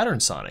Sega Saturn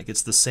Sonic.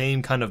 It's the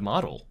same kind of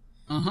model.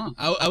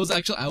 I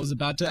was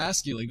about to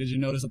ask you, like, did you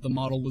notice that the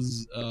model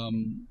was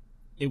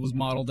it was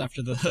modeled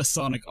after the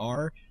Sonic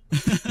R?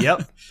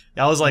 Yep.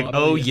 I was like,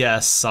 oh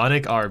yes,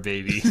 Sonic R,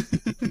 baby.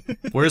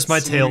 Where's my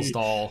Tails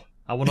doll?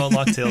 I want to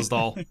unlock Tails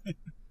doll.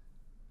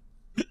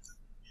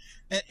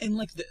 And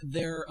like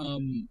they're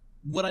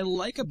what I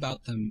like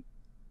about them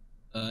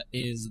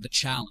is the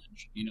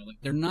challenge. Like,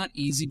 they're not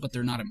easy, but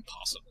they're not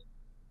impossible.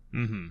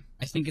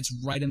 I think it's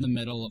right in the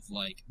middle of,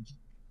 like,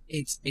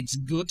 it's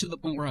good to the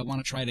point where I want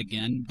to try it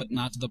again, but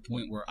not to the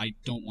point where I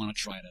don't want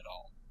to try it at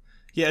all.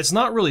 Yeah, it's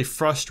not really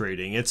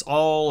frustrating. It's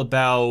all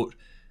about,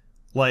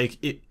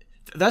 like,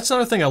 that's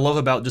another thing I love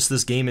about just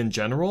this game in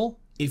general.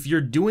 If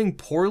you're doing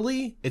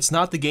poorly, it's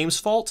not the game's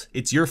fault.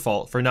 It's your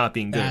fault for not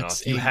being good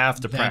enough. You have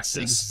to practice.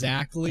 That's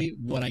exactly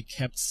what I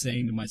kept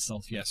saying to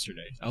myself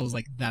yesterday. I was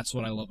like, that's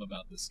what I love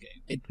about this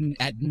game.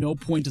 At no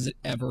point does it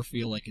ever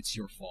feel like it's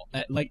your fault.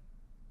 At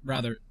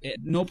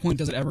no point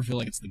does it ever feel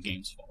like it's the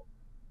game's fault.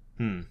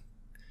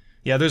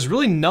 Yeah, there's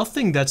really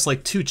nothing that's,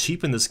 like, too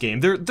cheap in this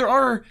game. There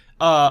are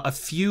a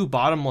few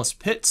bottomless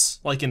pits,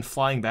 like in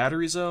Flying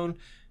Battery Zone,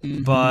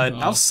 but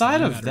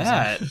outside of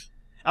that,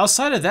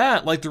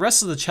 like, the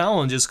rest of the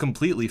challenge is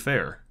completely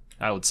fair,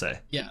 I would say.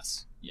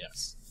 Yes.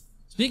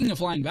 Speaking of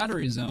Flying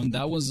Battery Zone,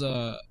 that was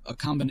a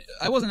combination.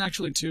 I wasn't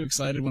actually too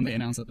excited when they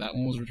announced that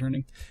one was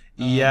returning.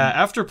 Yeah,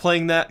 after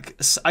playing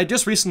that, I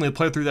just recently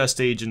played through that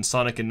stage in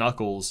Sonic and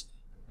Knuckles,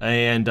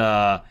 and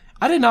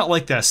I did not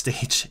like that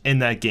stage in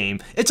that game.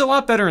 It's a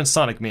lot better in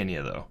Sonic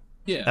Mania, though.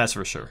 Yeah. That's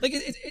for sure. Like,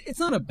 it's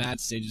not a bad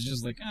stage, it's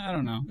just like, I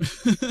don't know.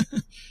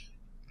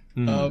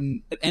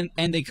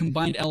 And they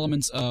combined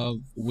elements of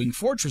Wing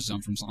Fortress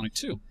Zone from Sonic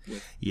 2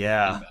 with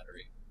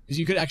Battery. Because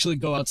you could actually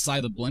go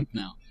outside the blimp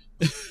now,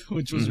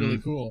 which was really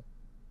cool.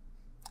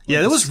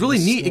 Yeah, that was really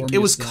neat. It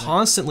was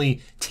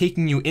constantly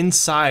taking you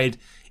inside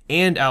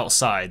and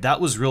outside. That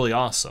was really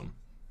awesome.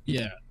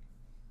 Yeah.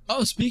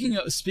 Oh, speaking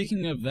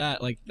of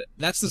that, like,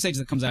 that's the stage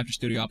that comes after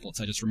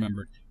Studiopolis, I just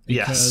remembered.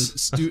 Because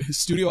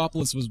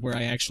Studiopolis was where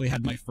I actually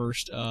had my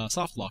first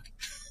soft lock.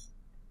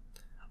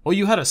 Oh,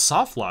 you had a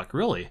soft lock,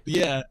 really?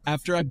 Yeah,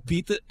 after I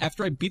beat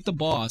the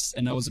boss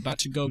and I was about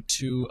to go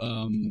to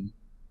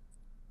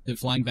the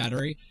flying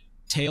battery,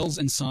 Tails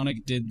and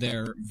Sonic did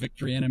their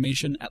victory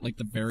animation at like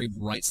the very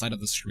right side of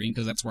the screen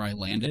because that's where I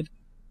landed.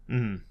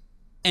 Mm.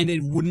 And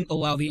it wouldn't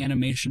allow the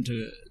animation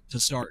to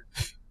start.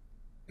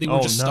 They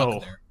were just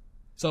stuck there.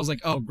 So I was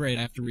like, oh great,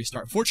 I have to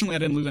restart. Fortunately, I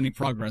didn't lose any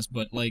progress,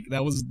 but like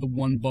that was the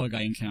one bug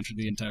I encountered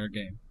the entire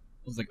game.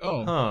 I was like,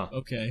 oh,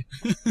 okay.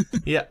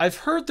 Yeah, I've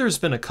heard there's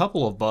been a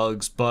couple of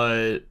bugs,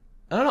 but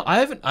I don't know.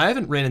 I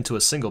haven't ran into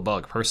a single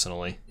bug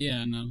personally.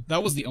 Yeah, no,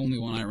 that was the only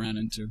one I ran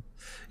into.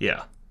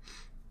 Yeah.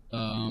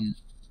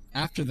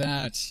 After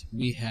that,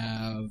 we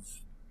have,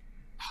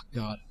 oh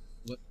God,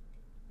 what?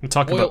 We're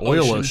talking about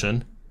Oil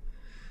Ocean.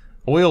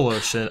 Oil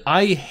Ocean.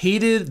 I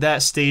hated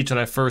that stage when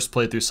I first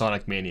played through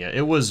Sonic Mania.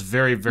 It was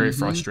very, very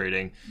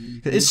frustrating.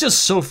 It's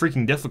just so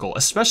freaking difficult,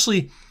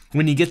 especially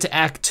when you get to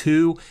Act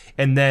 2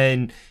 and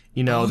then,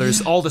 you know,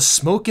 there's all the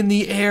smoke in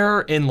the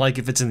air, and like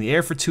if it's in the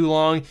air for too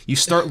long, you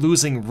start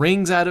losing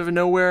rings out of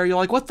nowhere. You're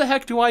like, what the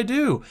heck do I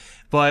do?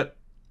 But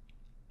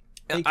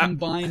I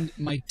combined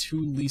my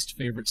two least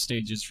favorite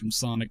stages from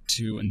Sonic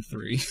 2 and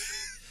 3.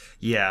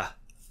 Yeah.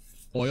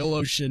 Oil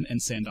Ocean and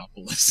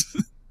Sandopolis.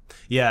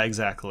 Yeah,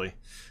 exactly.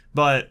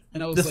 But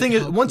the thing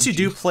is, once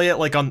you play it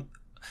like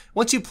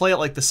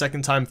the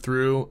second time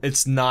through,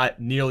 it's not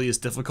nearly as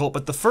difficult.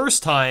 But the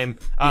first time,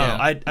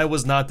 I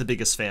was not the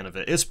biggest fan of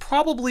it. It's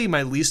probably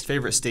my least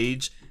favorite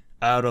stage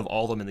out of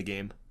all of them in the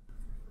game.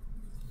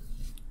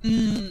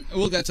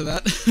 We'll get to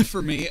that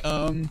for me.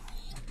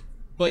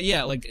 But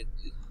yeah, like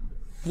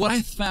what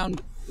I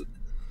found,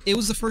 it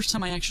was the first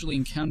time I actually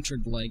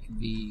encountered like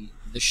the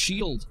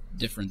shield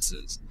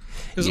differences.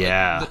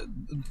 Yeah, like,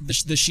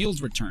 the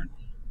shields return.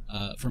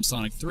 From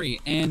Sonic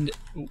 3, and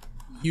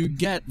you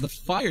get the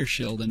fire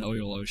shield in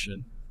Oil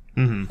Ocean,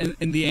 and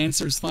the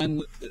answer's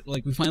finally,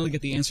 like, we finally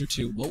get the answer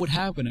to what would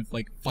happen if,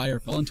 like, fire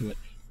fell into it.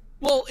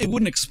 Well, it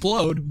wouldn't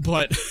explode,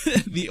 but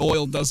the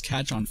oil does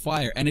catch on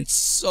fire, and it's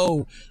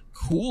so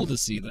cool to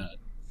see that.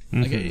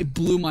 Like, it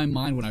blew my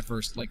mind when I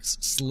first, like,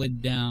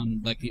 slid down,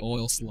 like, the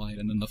oil slide,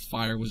 and then the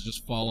fire was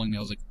just following me. I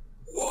was like,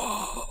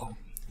 whoa!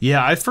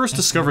 Yeah, I first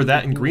discovered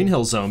that in Green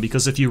Hill Zone,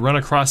 because if you run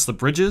across the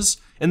bridges,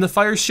 in the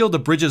fire shield, the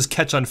bridges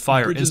catch on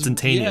fire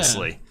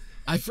instantaneously.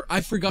 Yeah. I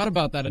forgot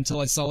about that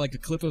until I saw, like, a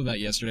clip of that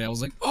yesterday. I was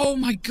like, oh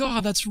my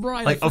god, that's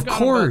right, like, I forgot of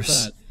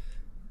course. about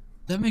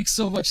that. That makes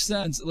so much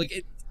sense.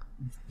 Like,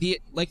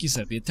 like you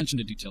said, the attention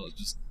to detail is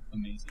just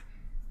amazing.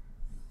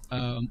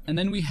 And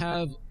then we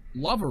have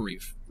Lava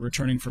Reef,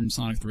 returning from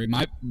Sonic 3,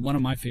 one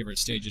of my favorite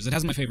stages. It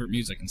has my favorite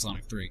music in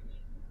Sonic 3.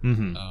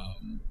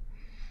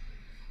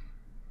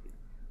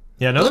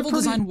 Yeah, level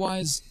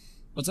design-wise,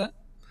 what's that?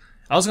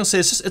 I was gonna say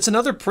it's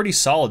another pretty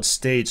solid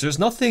stage. There's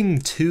nothing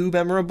too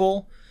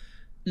memorable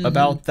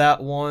about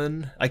that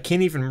one. I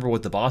can't even remember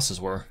what the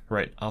bosses were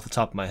right off the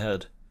top of my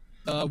head.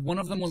 One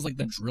of them was like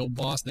the drill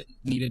boss that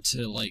needed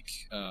to like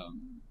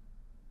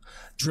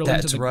drill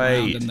into the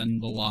ground, and then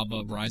the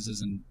lava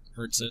rises and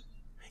hurts it.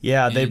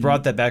 Yeah, they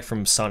brought that back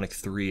from Sonic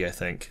 3, I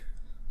think.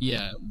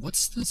 Yeah,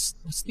 what's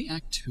the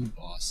Act 2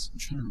 boss? I'm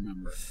trying to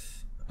remember.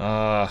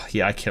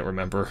 Yeah, I can't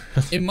remember.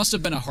 It must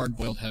have been a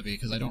hard-boiled heavy,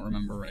 because I don't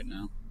remember right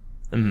now.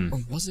 Or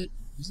was it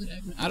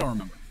Eggman? I don't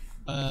remember.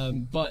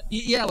 But,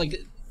 yeah,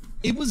 like,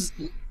 it was,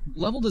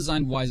 level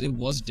design-wise, it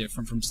was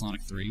different from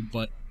Sonic 3,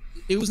 but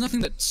it was nothing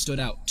that stood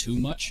out too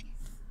much.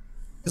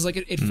 Because, like,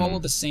 it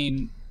followed the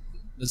same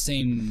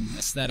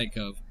aesthetic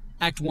of,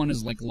 Act 1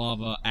 is like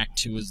lava, Act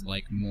 2 is,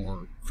 like,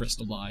 more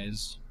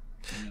crystallized.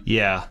 You know?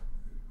 Yeah.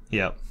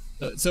 Yep.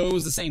 So it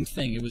was the same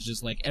thing, it was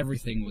just, like,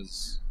 everything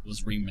was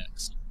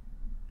remixed.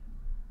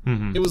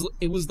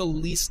 It was the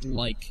least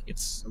like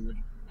its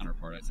original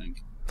counterpart, I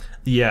think.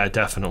 Yeah,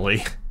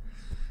 definitely.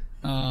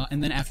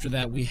 And then after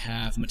that, we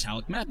have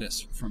Metallic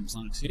Madness from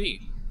Sonic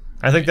CD.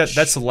 I think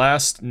that's the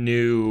last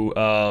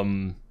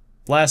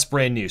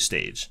brand new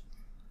stage.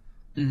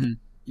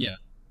 Yeah.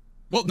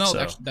 Well, no,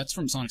 actually, that's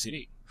from Sonic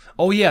CD.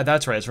 Oh yeah,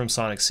 that's right. It's from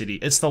Sonic CD.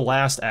 It's the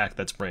last act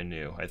that's brand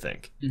new, I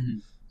think.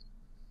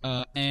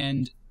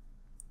 And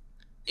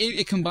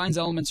it combines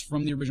elements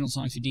from the original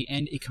Sonic CD,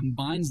 and it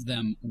combines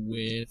them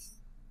with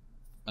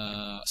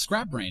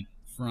Scrap Brain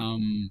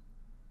from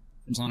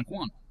Sonic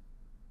 1.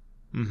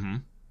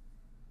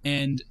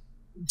 And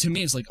to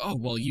me, it's like, oh,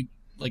 well,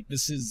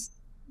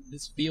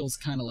 this feels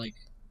kind of like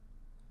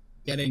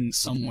getting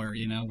somewhere,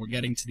 you know? We're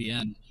getting to the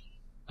end.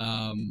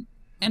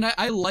 And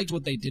I liked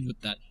what they did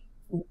with that.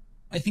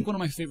 I think one of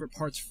my favorite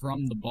parts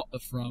from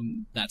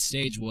that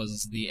stage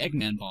was the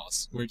Eggman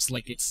boss, where it's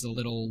a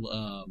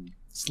little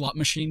slot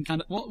machine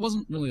kind of. Well, it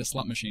wasn't really a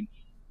slot machine,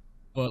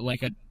 but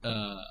like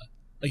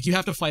you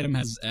have to fight him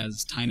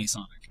as Tiny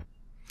Sonic.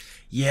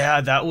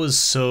 Yeah, that was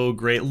so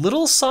great.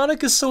 Little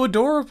Sonic is so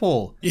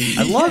adorable.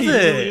 I love it.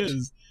 Really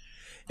is.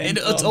 And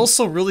it's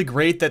also really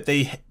great that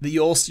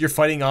you're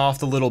fighting off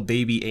the little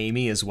baby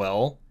Amy as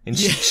well. And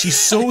she's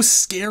so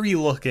scary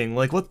looking.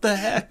 Like, what the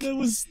heck? That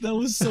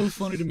was so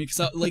funny to me,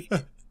 because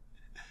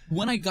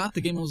when I got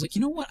the game, I was like,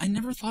 you know what? I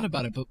never thought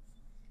about it, but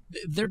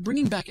they're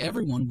bringing back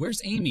everyone.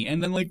 Where's Amy?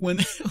 And then, like, when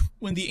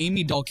the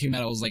Amy doll came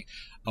out, I was like,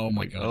 oh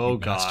my god. Oh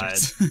god.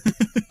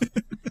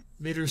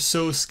 Vader's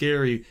so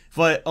scary,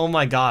 but oh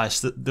my gosh,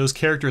 those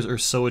characters are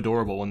so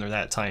adorable when they're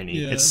that tiny.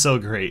 Yeah. It's so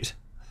great.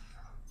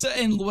 So,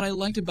 and what I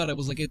liked about it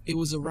was like it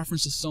was a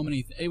reference to so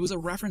many. It was a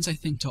reference, I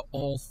think, to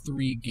all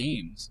 3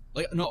 games.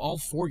 Like no, all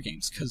 4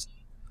 games, because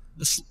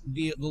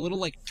the little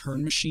like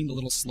turn machine, the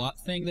little slot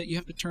thing that you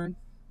have to turn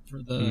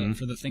for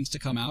the things to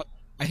come out.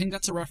 I think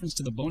that's a reference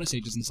to the bonus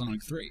stages in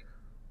Sonic 3.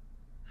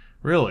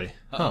 Really?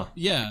 Huh.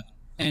 Yeah.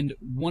 And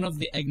one of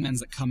the Eggmans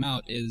that come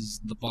out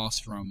is the boss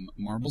from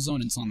Marble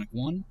Zone in Sonic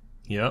 1.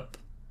 Yep.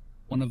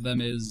 One of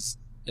them is...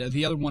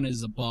 the other one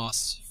is a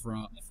boss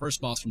from... the first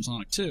boss from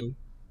Sonic 2.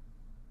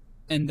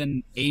 And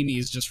then Amy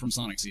is just from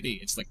Sonic CD.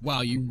 It's like,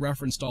 wow, you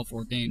referenced all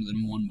 4 games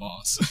in one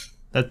boss.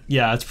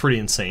 That's pretty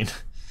insane.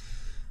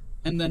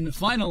 And then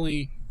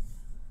finally,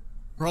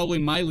 probably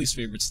my least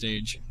favorite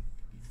stage,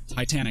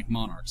 Titanic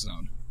Monarch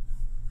Zone.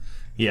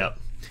 Yep.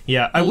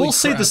 Yeah, I will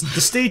say the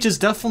stage is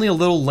definitely a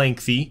little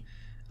lengthy.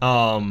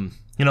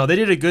 You know, they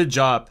did a good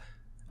job,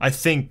 I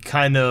think,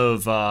 kind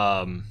of,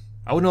 I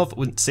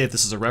wouldn't say if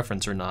this is a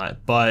reference or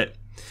not, but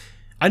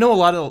I know a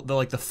lot of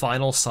the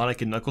final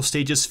Sonic and Knuckles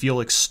stages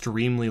feel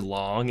extremely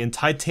long, and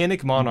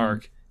Titanic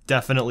Monarch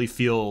definitely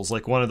feels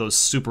like one of those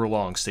super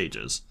long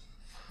stages.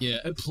 Yeah,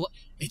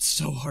 it's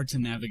so hard to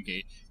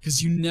navigate,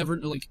 because you never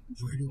know, like,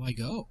 where do I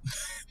go?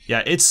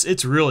 Yeah,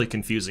 it's really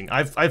confusing.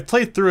 I've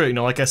played through it, you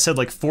know, like I said,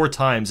 like 4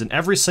 times, and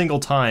every single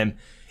time,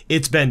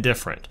 it's been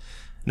different.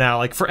 Now,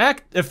 like for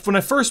when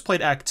I first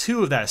played Act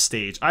 2 of that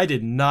stage, I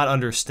did not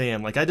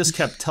understand. Like I just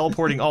kept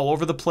teleporting all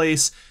over the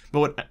place.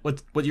 But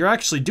what you're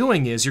actually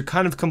doing is you're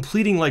kind of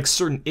completing like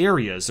certain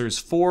areas. There's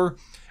 4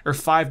 or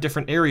 5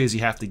 different areas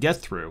you have to get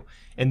through,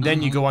 and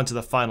then you go on to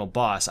the final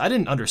boss. I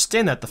didn't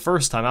understand that the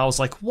first time. I was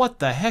like, what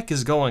the heck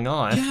is going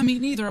on? Yeah, me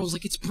neither. I was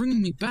like, it's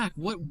bringing me back.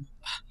 What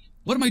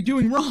am I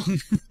doing wrong?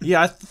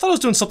 Yeah, I thought I was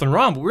doing something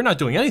wrong, but we're not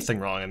doing anything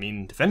wrong. I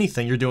mean, if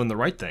anything, you're doing the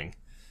right thing.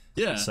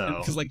 Yeah, so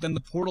because like then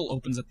the portal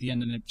opens at the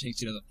end and it takes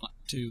you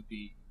to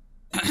the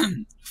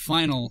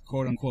final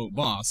quote unquote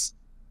boss.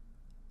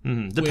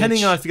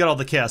 Depending on if you got all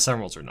the Chaos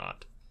Emeralds or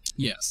not.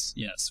 Yes,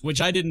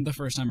 which I didn't the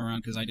first time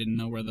around because I didn't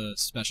know where the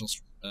special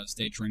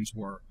stage rings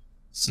were.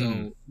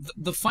 So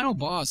the final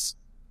boss,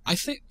 I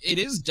think it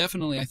is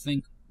definitely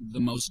the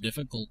most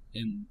difficult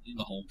in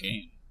the whole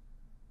game.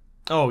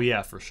 Oh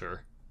yeah, for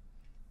sure.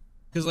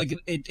 Because like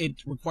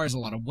it requires a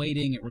lot of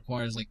waiting, it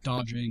requires like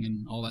dodging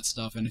and all that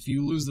stuff, and if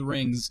you lose the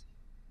rings,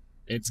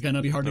 it's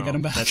gonna be hard to get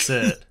them back. That's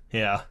it.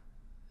 Yeah.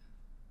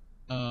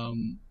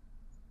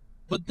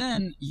 But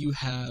then you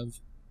have,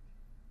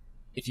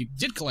 if you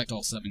did collect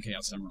all 7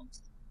 Chaos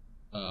Emeralds,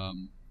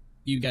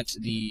 you get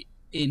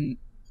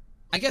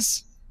I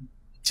guess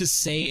to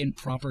say in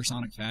proper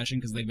Sonic fashion,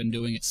 because they've been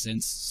doing it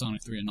since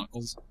Sonic 3 and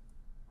Knuckles,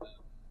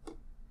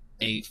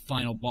 a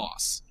final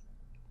boss.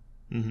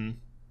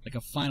 Like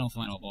a final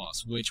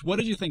boss, what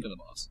did you think of the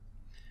boss?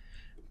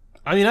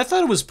 I mean, I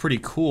thought it was pretty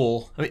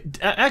cool. I mean,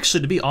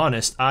 actually, to be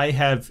honest, I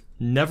have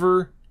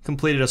never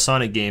completed a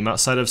Sonic game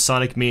outside of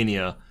Sonic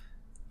Mania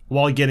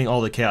while getting all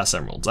the Chaos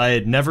Emeralds. I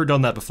had never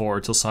done that before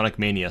until Sonic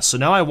Mania. So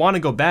now I want to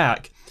go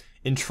back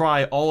and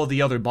try all of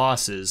the other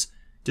bosses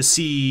to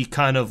see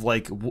kind of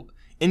like,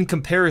 in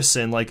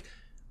comparison, like,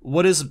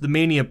 what is the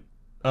Mania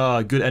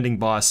good ending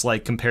boss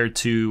like compared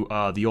to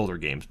the older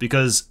games?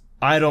 Because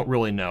I don't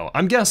really know.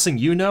 I'm guessing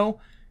you know,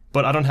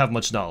 but I don't have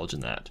much knowledge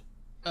in that.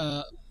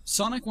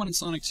 Sonic 1 and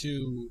Sonic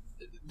 2,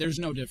 there's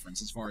no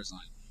difference as far as I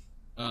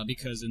know.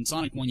 Because in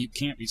Sonic 1, you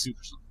can't be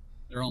Super Sonic.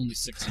 There are only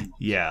 6 emeralds.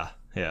 Yeah.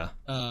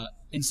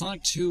 In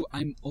Sonic 2,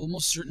 I'm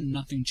almost certain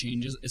nothing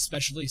changes,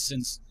 especially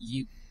since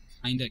you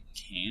kinda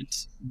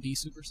can't be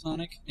Super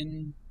Sonic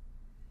in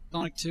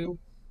Sonic 2.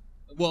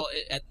 Well,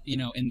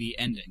 in the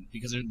ending,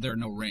 because there are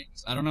no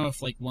rings. I don't know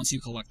if, like, once you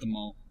collect them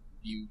all,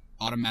 you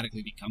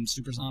automatically become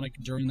Super Sonic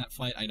during that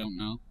fight. I don't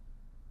know.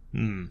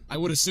 I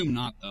would assume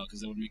not, though,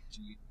 because that would make it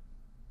too easy.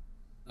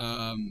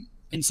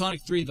 In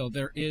Sonic 3, though,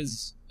 there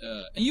is...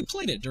 and you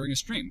played it during a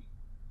stream.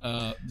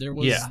 There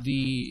was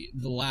the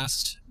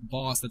last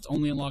boss that's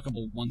only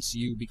unlockable once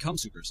you become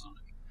Super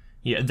Sonic.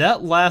 Yeah,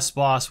 that last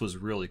boss was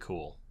really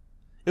cool.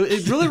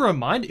 It really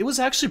it was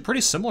actually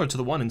pretty similar to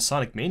the one in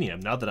Sonic Mania,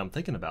 now that I'm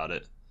thinking about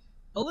it.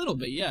 A little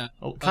bit, yeah.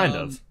 Oh, kind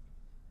of.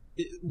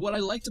 What I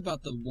liked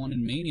about the one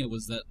in Mania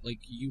was that, like,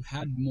 you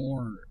had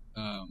more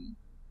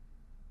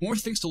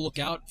things to look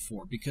out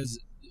for, because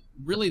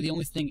really the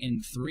only thing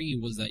in 3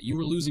 was that you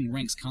were losing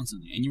ranks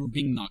constantly, and you were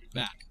being knocked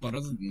back. But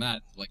other than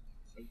that, like,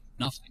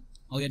 nothing.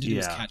 All you had to do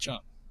was catch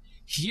up.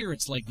 Here,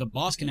 it's like the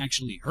boss can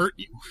actually hurt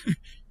you.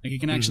 Like, it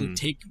can actually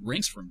take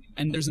ranks from you.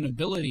 And there's an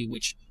ability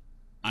which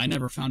I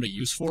never found a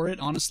use for it,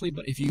 honestly,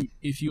 but if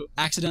you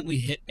accidentally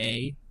hit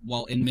A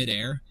while in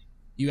midair,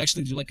 you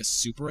actually do like a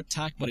super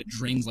attack, but it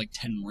drains like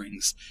 10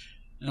 rings.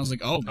 And I was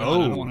like, oh god,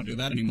 I don't want to do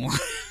that anymore.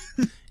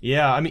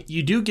 Yeah, I mean,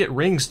 you do get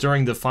rings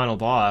during the final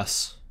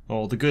boss.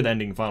 Well, the good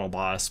ending final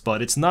boss,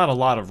 but it's not a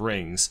lot of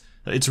rings.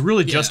 It's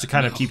really just to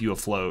kind of keep you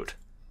afloat.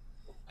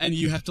 And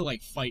you have to,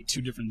 like, fight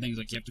 2 different things.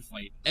 Like, you have to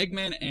fight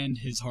Eggman and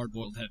his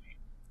hard-boiled heavy.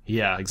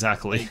 Yeah,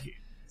 exactly. Like,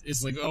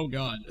 it's like, oh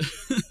god.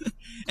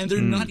 And they're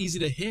not easy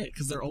to hit,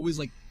 because they're always,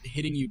 like,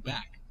 hitting you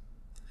back.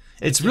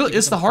 It's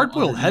the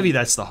hard-boiled heavy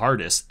that's the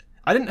hardest.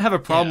 I didn't have a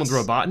problem with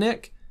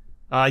Robotnik.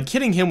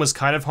 Hitting him was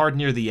kind of hard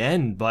near the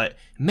end, but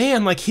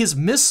man, like his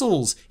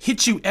missiles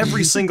hit you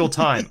every single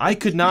time. I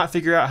could not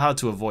figure out how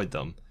to avoid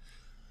them.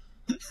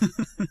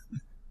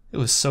 It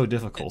was so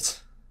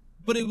difficult.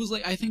 But it was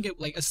like, I think it,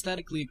 like,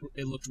 aesthetically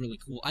it looked really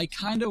cool. I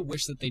kind of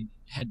wish that they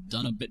had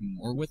done a bit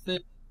more with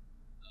it.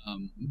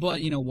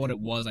 But, you know, what it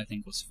was, I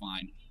think, was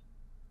fine.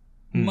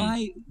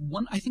 I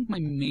think my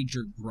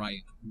major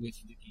gripe with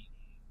the game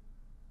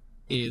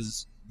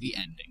is the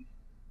ending.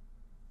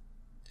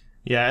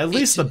 Yeah, at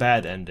least the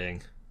bad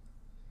ending.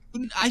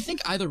 I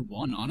think either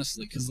one,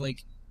 honestly, because,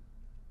 like,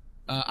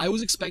 I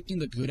was expecting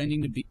the good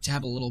ending to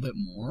have a little bit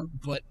more,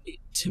 but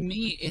to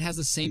me, it has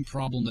the same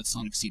problem that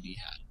Sonic CD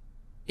had.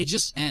 It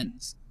just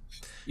ends.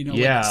 You know,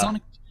 yeah. Like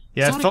Sonic,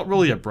 it felt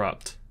really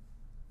abrupt.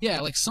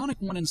 Yeah, like Sonic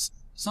 1,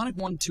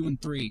 2,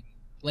 and 3,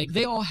 like,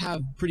 they all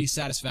have pretty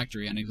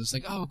satisfactory endings. It's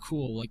like, oh,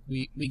 cool, like,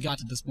 we got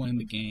to this point in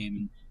the game,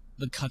 and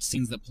the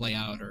cutscenes that play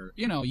out, or,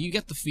 you know, you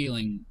get the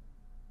feeling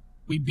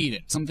we beat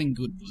it, something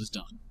good was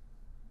done.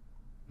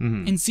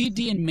 Mm-hmm. In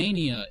CD and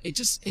Mania,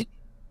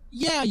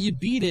 yeah, you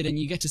beat it, and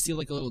you get to see,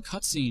 like, a little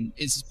cutscene.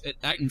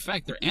 In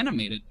fact, they're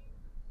animated,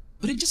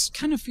 but it just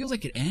kind of feels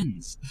like it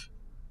ends.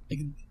 Like,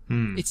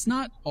 it's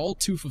not all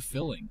too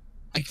fulfilling.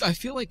 I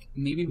feel like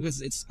maybe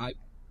because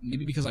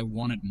I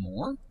wanted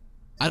more?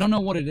 I don't know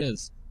what it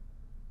is.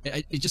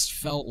 It just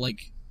felt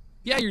like,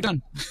 yeah, you're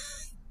done.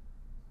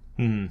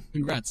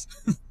 Congrats.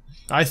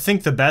 I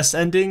think the best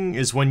ending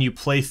is when you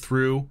play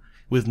through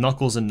with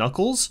Knuckles and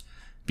Knuckles,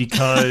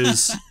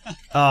 because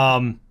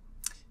for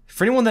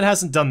anyone that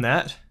hasn't done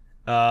that,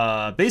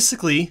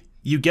 basically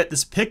you get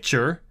this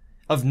picture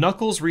of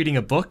Knuckles reading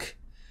a book,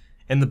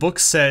 and the book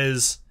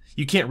says,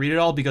 you can't read it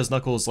all because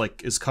Knuckles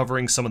is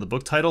covering some of the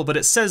book title, but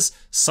it says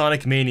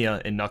Sonic Mania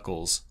and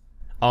Knuckles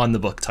on the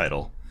book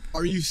title.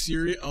 Are you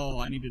serious? Oh,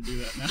 I need to do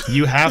that now.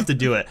 You have to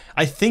do it.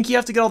 I think you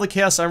have to get all the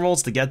Chaos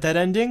Emeralds to get that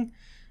ending.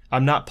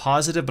 I'm not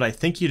positive, but I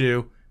think you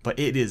do. But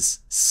it is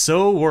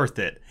so worth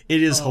it.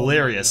 It is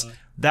hilarious.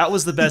 That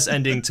was the best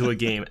ending to a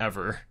game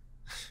ever.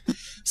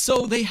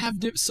 So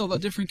the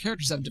different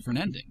characters have different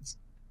endings.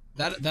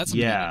 That's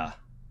yeah.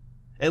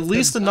 At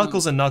least the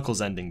Knuckles and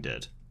Knuckles ending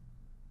did.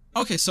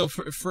 Okay, so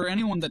for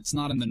anyone that's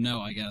not in the know,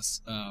 I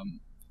guess,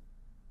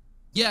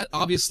 yeah,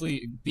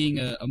 obviously, being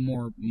a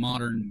more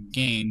modern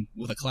game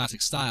with a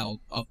classic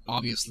style,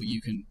 obviously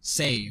you can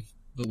save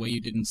the way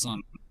you did in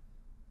Sonic.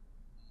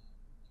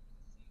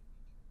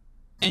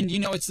 And, you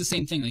know, it's the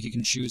same thing, like, you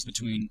can choose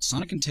between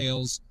Sonic and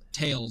Tails,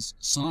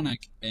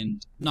 Sonic,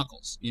 and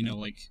Knuckles. You know,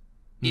 like,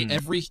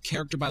 every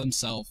character by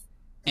themselves,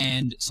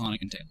 and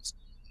Sonic and Tails.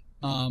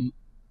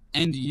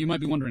 And you might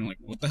be wondering, like,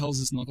 what the hell is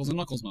this Knuckles and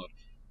Knuckles mode?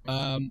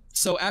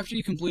 So after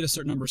you complete a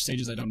certain number of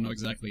stages, I don't know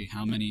exactly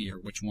how many or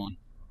which one,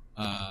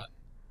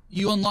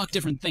 you unlock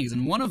different things,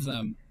 and one of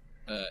them,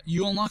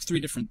 you unlock 3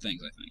 different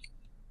things, I think.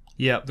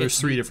 Yeah, there's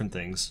 3 different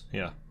things,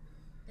 yeah.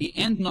 The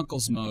End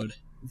Knuckles mode,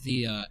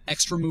 the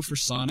extra move for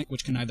Sonic,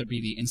 which can either be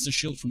the Insta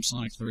Shield from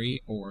Sonic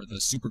 3, or the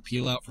Super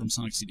Peel Out from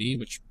Sonic CD,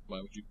 which,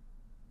 why would you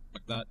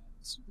like that?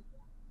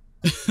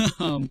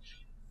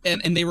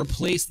 And they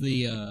replaced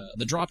the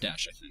Drop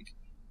Dash, I think,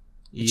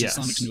 which is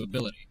Sonic's new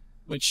ability,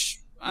 which,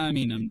 I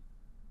mean,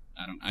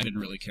 I didn't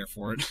really care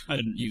for it. I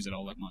didn't use it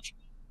all that much.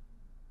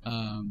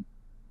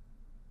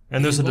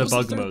 And there's a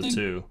debug mode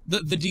too. The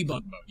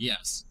debug mode,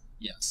 yes.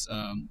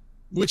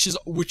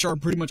 Which are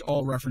pretty much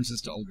all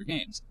references to older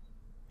games.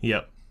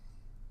 Yep.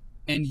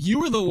 And you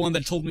were the one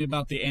that told me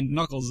about the End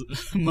Knuckles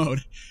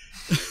mode.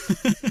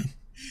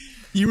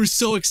 You were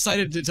so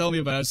excited to tell me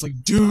about it. It's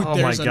like, dude,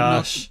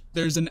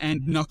 there's an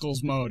End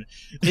Knuckles mode.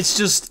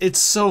 It's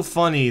so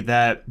funny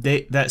that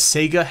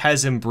Sega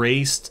has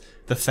embraced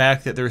the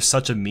fact that there's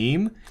such a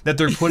meme that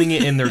they're putting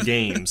it in their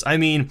games. I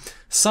mean,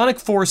 Sonic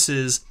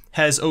Forces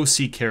has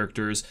OC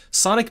characters.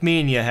 Sonic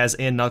Mania has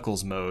End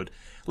Knuckles mode.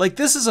 Like,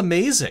 this is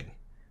amazing.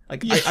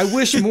 Like, yeah. I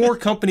wish more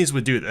companies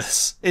would do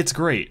this. It's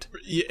great.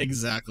 Yeah,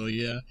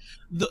 exactly, yeah.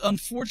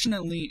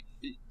 Unfortunately,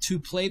 to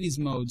play these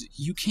modes,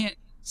 you can't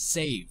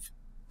save.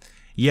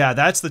 Yeah,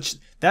 that's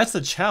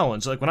the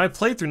challenge. Like, when I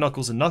played through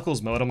Knuckles and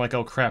Knuckles mode, I'm like,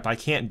 oh crap, I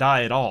can't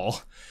die at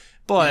all.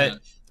 But,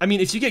 I mean,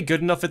 if you get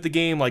good enough at the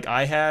game like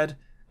I had,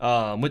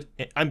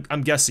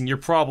 I'm guessing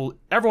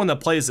everyone that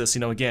plays this,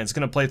 you know, again, is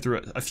going to play through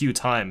it a few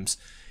times.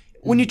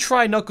 When you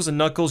try Knuckles and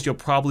Knuckles, you'll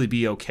probably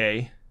be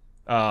okay.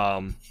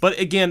 But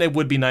again, it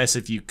would be nice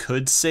if you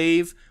could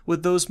save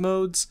with those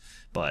modes,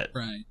 but...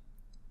 Right.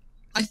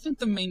 I think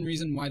the main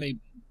reason why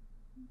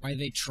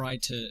they try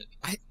to...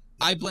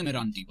 I blame it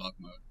on debug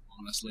mode,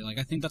 honestly. Like,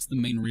 I think that's the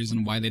main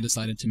reason why they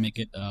decided to make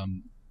it,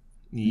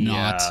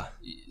 not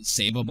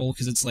savable,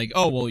 because it's like,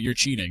 oh, well, you're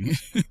cheating.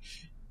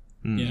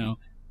 You know?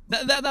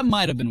 That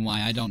might have been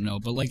why, I don't know,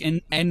 but, like,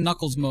 and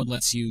Knuckles mode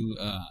lets you,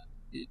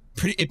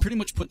 it pretty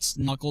much puts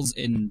Knuckles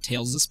in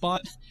Tails'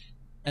 spot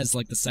as,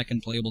 like, the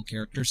second playable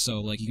character,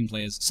 so, like, you can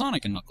play as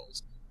Sonic and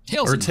Knuckles.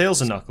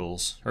 Tails and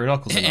Knuckles. Or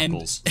Knuckles and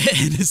Knuckles.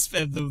 And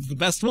the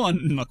best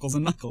one, Knuckles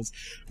and Knuckles.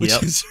 Which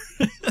is...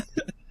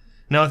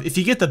 Now, if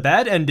you get the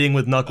bad ending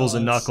with Knuckles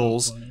and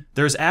Knuckles, so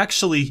there's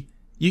actually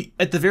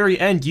at the very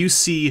end you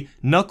see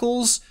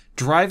Knuckles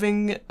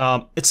driving.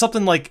 It's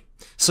something like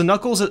so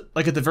Knuckles at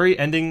the very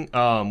ending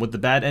with the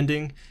bad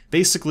ending.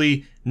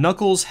 Basically,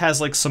 Knuckles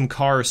has like some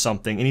car or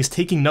something, and he's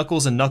taking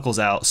Knuckles and Knuckles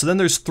out. So then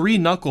there's 3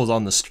 Knuckles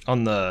on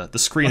the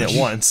screen at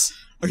once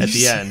at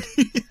the end.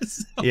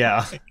 Oh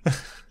yeah,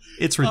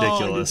 it's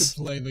ridiculous.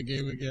 Oh, I need to play the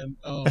game again.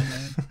 Oh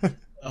man,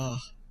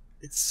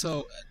 it's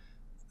so.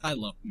 I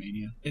love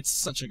Mania. It's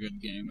such a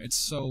good game. It's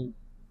so.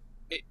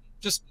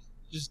 Just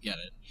get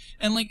it.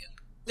 And like,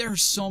 there are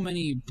so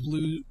many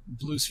blue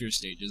sphere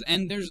stages,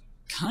 and there's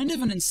kind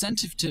of an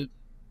incentive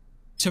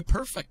to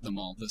perfect them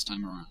all this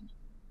time around.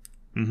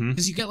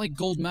 Because you get like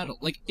gold medal.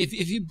 Like if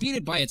you beat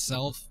it by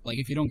itself, like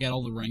if you don't get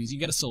all the rings, you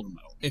get a silver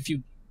medal. If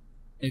you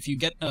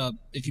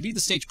beat the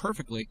stage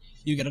perfectly,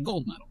 you get a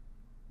gold medal.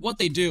 What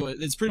they do,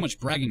 it's pretty much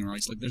bragging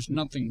rights. Like there's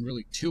nothing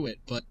really to it,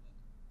 but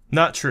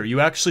not true. You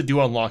actually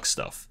do unlock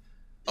stuff.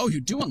 Oh,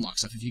 you do unlock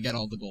stuff if you get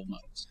all the gold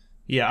medals.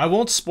 Yeah, I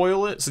won't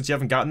spoil it since you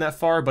haven't gotten that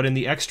far, but in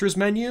the extras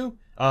menu,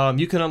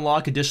 you can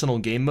unlock additional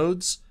game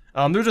modes.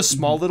 They're just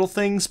small little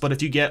things, but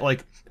if you get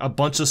like a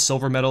bunch of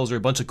silver medals or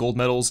a bunch of gold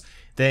medals,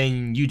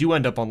 then you do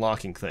end up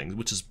unlocking things,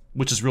 which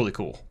is really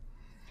cool.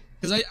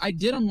 Because I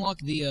did unlock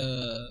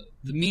the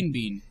Mean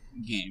Bean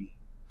game.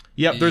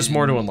 Yep, there's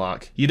more to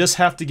unlock. You just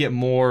have to get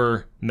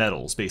more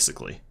medals,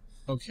 basically.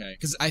 Okay,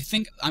 because I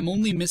think I'm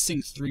only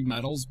missing 3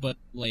 medals, but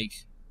like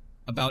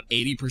about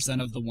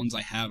 80% of the ones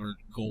I have are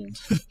gold.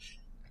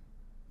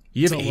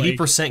 You have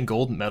 80%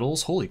 gold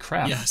medals? Holy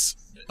crap. Yes.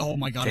 Oh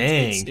my god,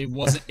 dang. It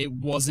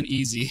wasn't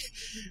easy.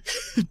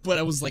 But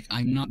I was like,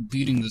 I'm not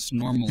beating this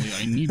normally.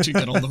 I need to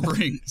get all the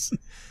rings.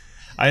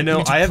 I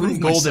know, I haven't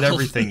golded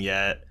everything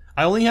yet.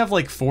 I only have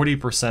like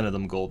 40% of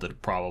them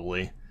golded,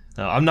 probably.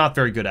 No, I'm not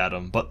very good at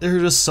them, but they're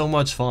just so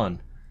much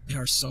fun. They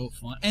are so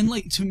fun. And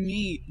like, to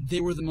me,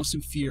 they were the most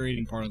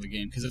infuriating part of the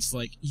game, because it's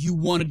like, you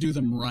want to do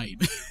them right.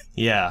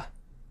 Yeah.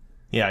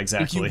 Yeah,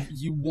 exactly. Like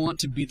you want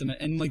to beat them,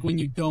 and like when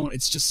you don't,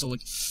 it's just so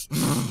like,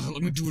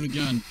 let me do it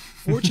again.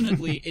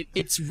 Fortunately,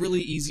 it's really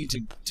easy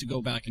to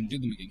go back and do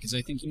them again, because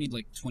I think you need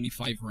like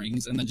 25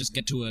 rings, and then just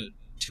get to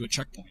a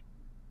checkpoint.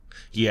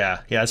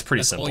 Yeah, it's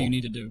pretty simple. That's all you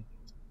need to do.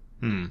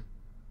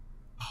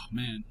 Oh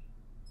man,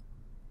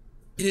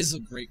 it is a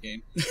great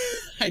game.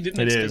 I didn't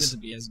expect it to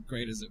be as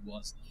great as it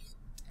was.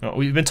 Well,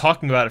 we've been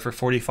talking about it for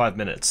 45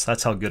 minutes.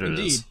 That's how good it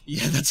is.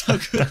 Yeah, that's how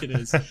good it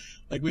is.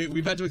 Like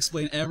we've had to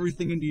explain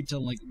everything in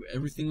detail, like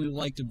everything we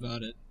liked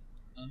about it,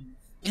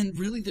 and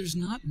really, there's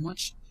not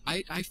much.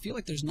 I feel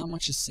like there's not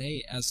much to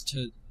say as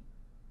to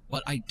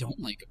what I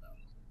don't like about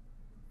it.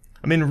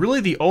 I mean,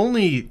 really, the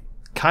only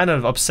kind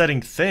of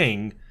upsetting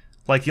thing,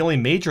 like the only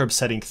major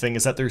upsetting thing,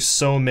 is that there's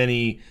so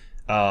many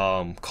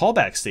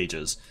callback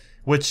stages.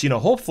 Which, you know,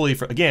 hopefully,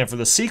 for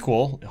the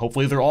sequel,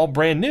 hopefully they're all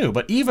brand new.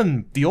 But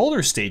even the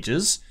older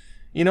stages,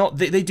 you know,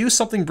 they do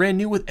something brand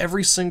new with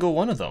every single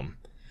one of them.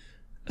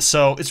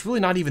 So it's really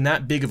not even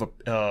that big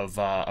of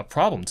a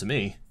problem to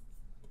me.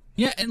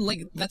 Yeah, and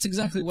like that's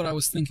exactly what I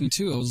was thinking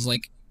too. I was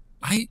like,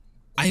 I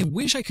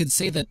wish I could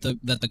say that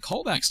the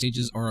callback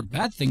stages are a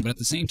bad thing, but at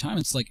the same time,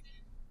 it's like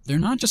they're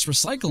not just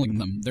recycling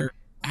them; they're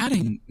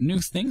adding new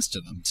things to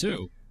them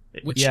too.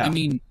 Which I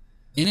mean,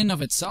 in and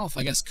of itself,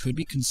 I guess, could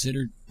be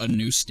considered a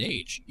new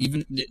stage,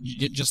 even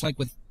just like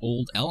with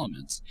old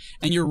elements.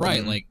 And you're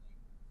right, like,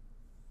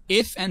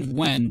 if and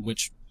when,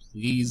 which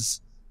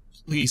please,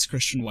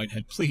 Christian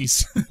Whitehead,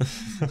 please,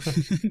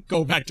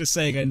 go back to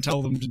Sega and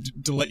tell them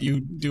to let you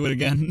do it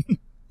again.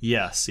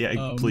 Yes,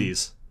 yeah,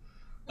 please.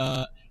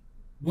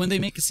 When they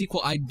make a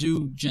sequel, I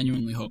do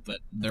genuinely hope that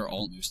they're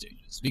all new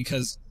stages,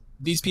 because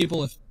these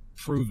people have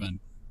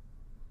proven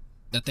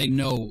that they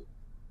know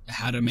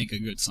how to make a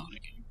good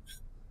Sonic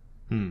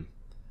game.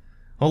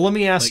 Well, let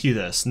me ask you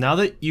this. Now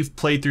that you've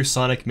played through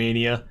Sonic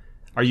Mania,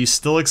 are you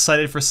still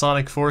excited for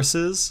Sonic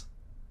Forces?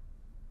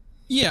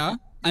 Yeah,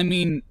 I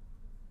mean,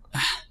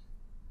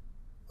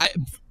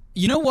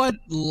 you know what?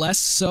 Less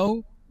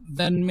so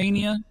than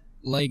Mania.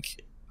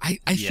 Like, I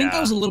think I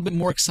was a little bit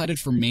more excited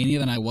for Mania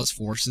than I was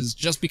Forces,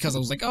 just because I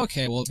was like,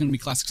 okay, well, it's going to be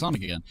classic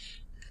Sonic again.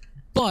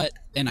 But,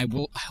 and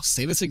I'll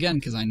say this again,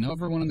 because I know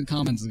everyone in the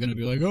comments is going to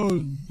be like, oh,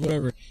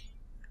 whatever.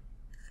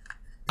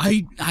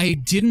 I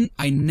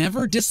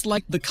never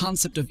disliked the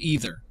concept of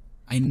either.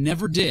 I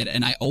never did,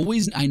 and I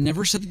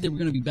never said that they were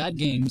going to be bad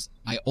games.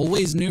 I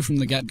always knew from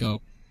the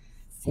get-go,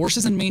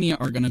 Forces and Mania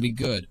are going to be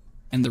good.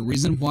 And the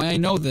reason why I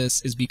know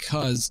this is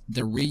because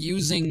they're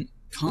reusing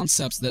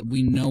concepts that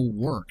we know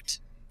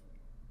worked.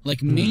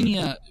 Like,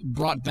 Mania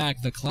brought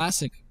back the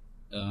classic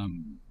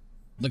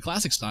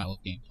style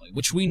of gameplay,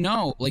 which we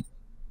know, like,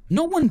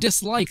 no one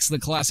dislikes the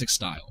classic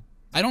style.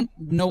 I don't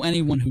know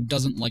anyone who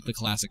doesn't like the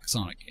classic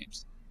Sonic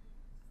games.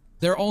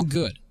 They're all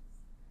good.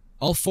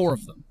 All 4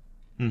 of them.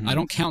 I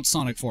don't count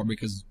Sonic 4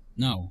 because,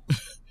 no.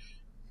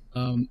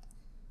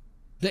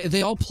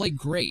 They all play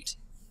great.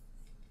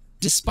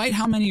 Despite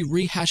how many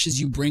rehashes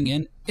you bring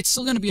in, it's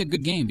still going to be a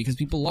good game because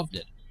people loved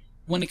it.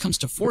 When it comes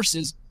to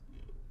Forces,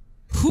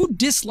 who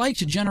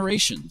disliked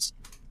Generations?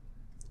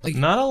 Like,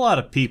 not a lot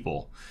of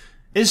people.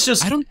 It's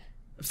just,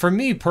 for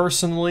me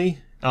personally,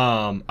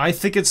 I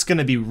think it's going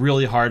to be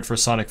really hard for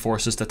Sonic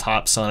Forces to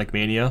top Sonic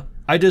Mania.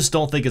 I just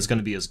don't think it's going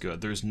to be as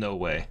good. There's no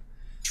way.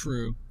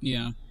 True.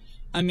 Yeah.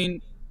 I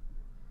mean,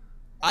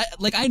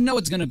 I know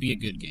it's going to be a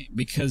good game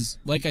because,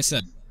 like I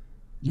said,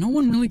 no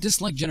one really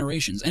disliked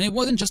Generations, and it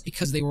wasn't just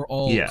because they were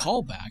all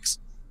callbacks.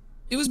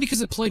 It was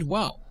because it played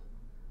well.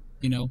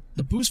 You know,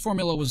 the boost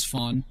formula was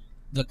fun.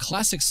 The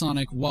classic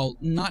Sonic, while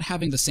not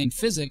having the same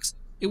physics,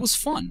 it was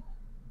fun.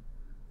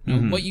 You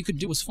know, what you could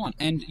do was fun.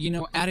 And, you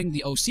know, adding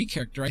the OC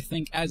character, I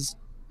think, adds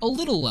a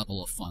little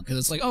level of fun. Because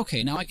it's like,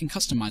 okay, now I can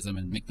customize them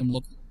and make them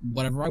look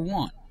whatever I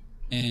want.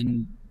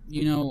 And,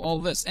 you know, all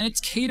this. And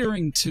it's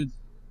catering to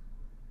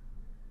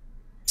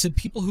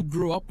people who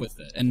grew up with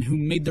it and who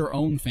made their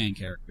own fan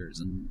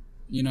characters and,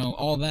 you know,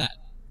 all that.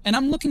 And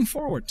I'm looking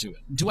forward to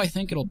it. Do I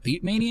think it'll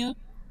beat Mania?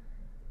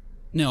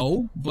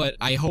 No, but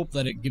I hope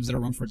that it gives it a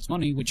run for its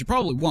money, which it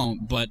probably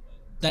won't, but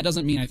that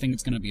doesn't mean I think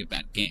it's going to be a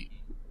bad game.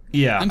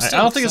 Yeah, I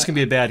don't think it's going to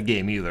be a bad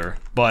game either,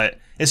 but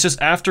it's just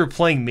after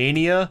playing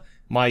Mania,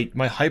 my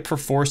hype for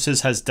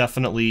Forces has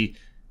definitely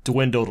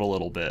dwindled a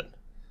little bit.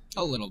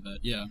 A little bit,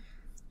 yeah.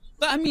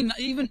 But I mean,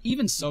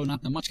 even so,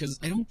 not that much, because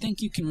I don't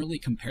think you can really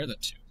compare the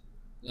two.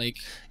 Like,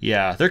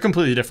 yeah, they're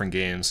completely different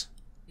games.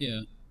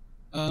 Yeah.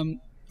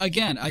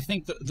 Again, I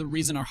think the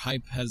reason our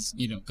hype has,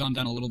 you know, gone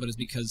down a little bit is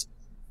because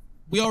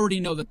we already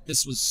know that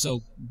this was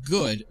so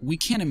good, we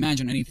can't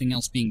imagine anything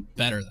else being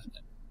better than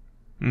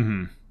it.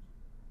 Mm-hmm.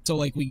 So,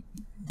 like,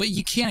 but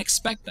you can't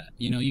expect that,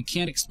 you know? You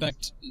can't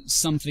expect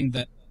something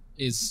that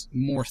is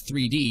more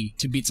 3D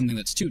to beat something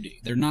that's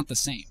 2D. They're not the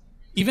same.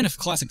 Even if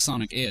Classic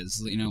Sonic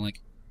is, you know, like,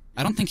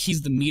 I don't think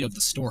he's the meat of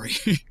the story.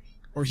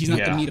 Or he's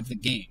not the meat of the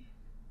game.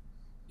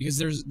 Because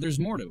there's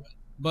more to it.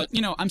 But,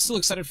 you know, I'm still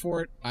excited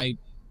for it. I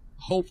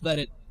hope that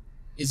it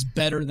is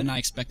better than I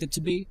expect it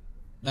to be.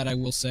 That I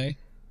will say.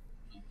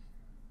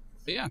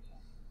 But yeah.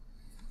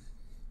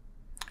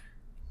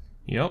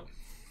 Yep.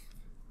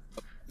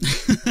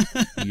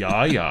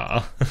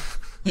 Yeah.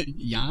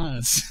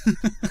 Yes.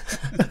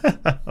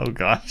 Oh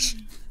gosh.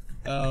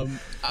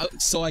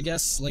 So I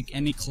guess, like,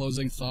 any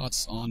closing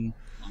thoughts on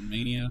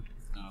Mania?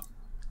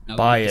 Now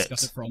buy that we've it.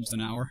 discussed it for almost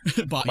an hour.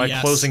 My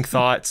closing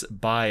thoughts: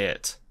 buy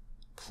it,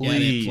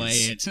 please. Play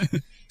it.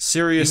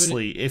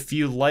 Seriously, if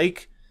you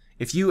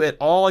at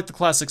all like the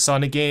classic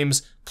Sonic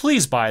games,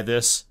 please buy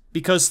this,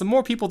 because the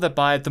more people that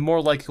buy it, the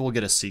more likely we'll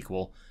get a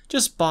sequel.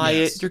 Just buy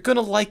it. You're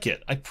gonna like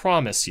it. I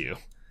promise you.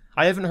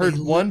 I haven't heard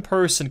one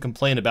person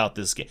complain about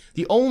this game.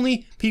 The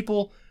only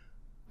thing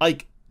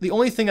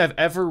I've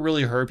ever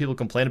really heard people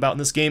complain about in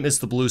this game is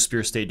the blue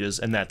spear stages,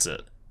 and that's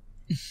it.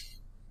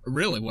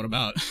 Really? What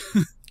about?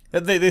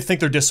 They think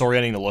they're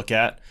disorienting to look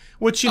at,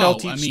 which, you know,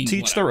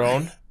 teach their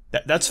own.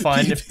 That's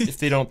fine if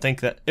they don't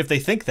think that, if they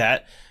think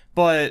that.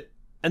 But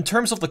in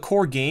terms of the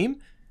core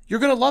game, you're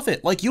gonna love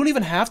it. Like, you don't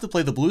even have to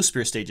play the blue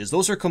spear stages;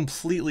 those are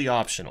completely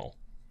optional.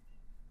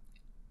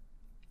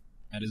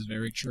 That is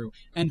very true.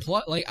 And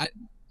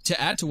to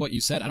add to what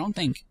you said, I don't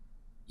think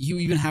you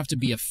even have to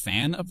be a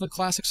fan of the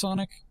classic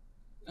Sonic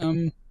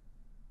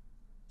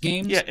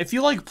games. Yeah, if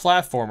you like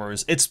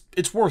platformers,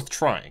 it's worth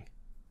trying.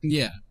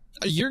 Yeah.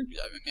 I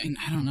mean,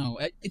 I don't know.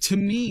 To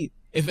me,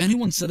 if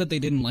anyone said that they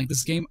didn't like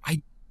this game,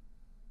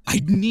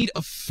 I'd need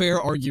a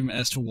fair argument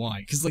as to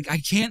why. Because, like, I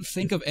can't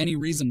think of any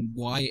reason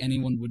why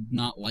anyone would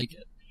not like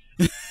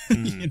it.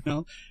 You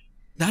know?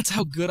 That's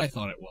how good I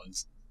thought it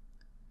was.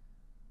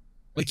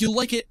 Like, you'll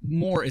like it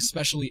more,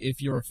 especially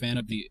if you're a fan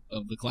of the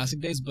classic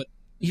days, but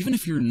even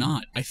if you're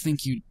not, I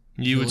think you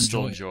would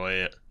still enjoy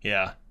it.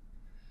 Yeah.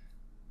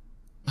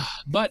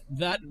 But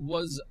that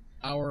was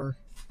our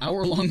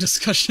hour-long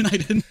discussion. I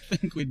didn't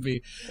think we'd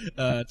be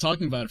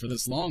talking about it for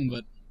this long,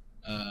 but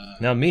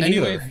now me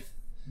anyway, neither.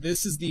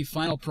 This is the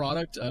final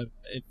product.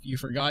 If you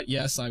forgot,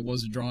 yes, I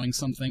was drawing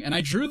something, and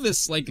I drew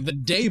this like the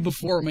day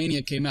before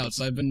Mania came out,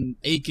 so I've been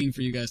aching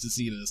for you guys to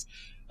see this.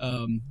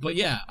 But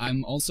yeah,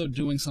 I'm also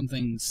doing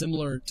something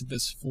similar to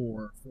this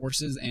for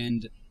Forces,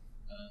 and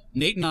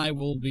Nate and I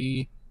will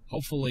be,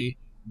 hopefully,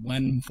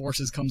 when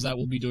Forces comes out,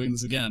 we'll be doing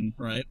this again,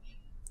 right?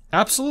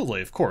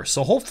 Absolutely, of course.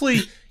 So hopefully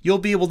you'll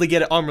be able to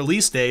get it on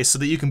release day so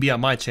that you can be on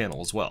my channel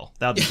as well.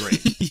 That'd be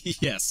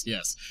great.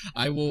 Yes.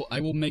 I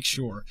will make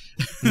sure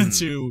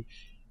to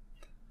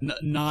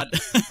not...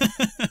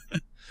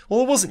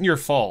 Well, it wasn't your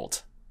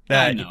fault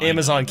that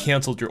Amazon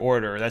canceled your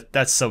order.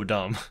 That's so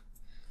dumb.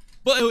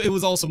 Well, it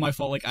was also my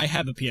fault. Like, I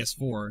had the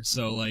PS4,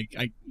 so, like,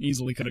 I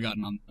easily could have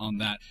gotten on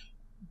that.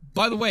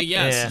 By the way,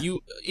 yes,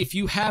 if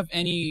you have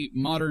any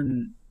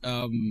modern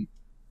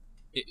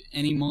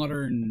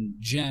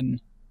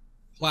gen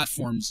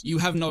platforms, you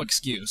have no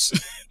excuse.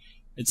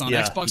 It's on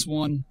Xbox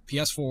One,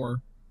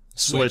 PS4,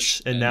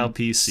 Switch, and now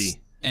PC.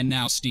 And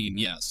now Steam,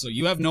 yeah. So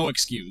you have no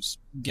excuse.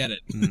 Get it.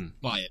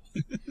 Buy it.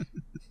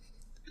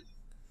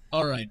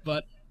 Alright,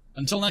 but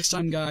until next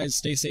time, guys,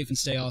 stay safe and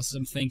stay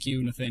awesome. Thank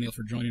you, Nathaniel,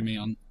 for joining me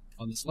on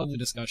this lovely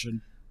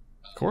discussion.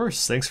 Of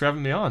course. Thanks for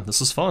having me on.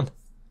 This was fun.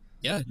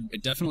 Yeah,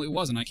 it definitely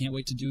was, and I can't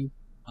wait to do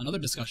another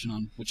discussion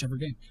on whichever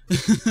game.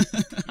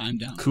 I'm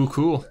down.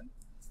 Cool.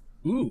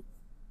 Ooh.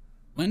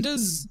 When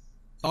does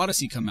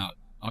Odyssey come out?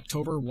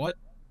 October what?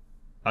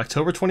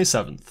 October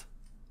 27th.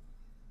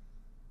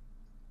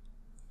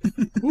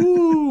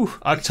 Ooh,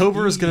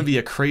 October is going to be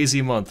a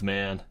crazy month,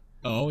 man.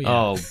 Oh, yeah.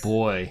 Oh,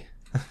 boy.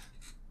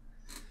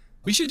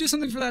 We should do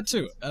something for that,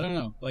 too. I don't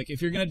know. Like,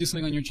 if you're going to do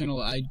something on your channel,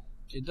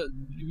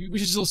 we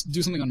should still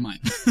do something on mine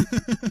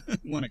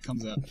when it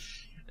comes out.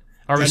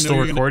 Are we still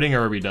recording,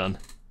 or are we done?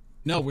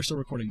 No, we're still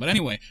recording. But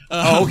anyway.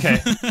 Oh, okay.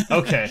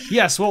 Okay.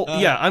 Yes, well,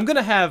 yeah, I'm going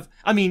to have...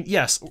 I mean,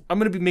 yes, I'm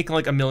going to be making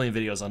like 1 million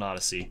videos on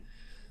Odyssey.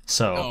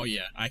 So... Oh,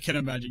 yeah. I can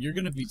imagine. You're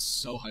going to be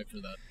so hyped for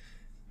that.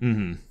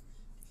 Mm-hmm.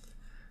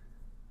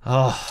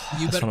 Oh,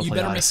 I just want to play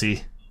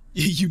Odyssey.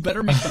 You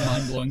better make the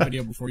mind-blowing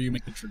video before you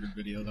make the triggered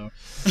video, though.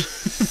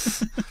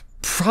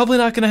 Probably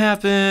not going to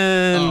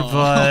happen,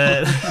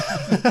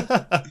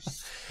 but...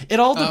 It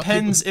all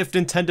depends if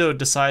Nintendo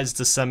decides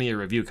to send me a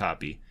review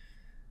copy.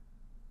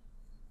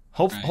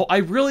 I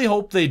really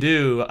hope they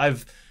do.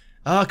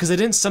 Because they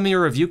didn't send me a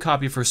review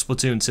copy for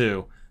Splatoon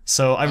 2.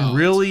 So I'm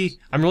really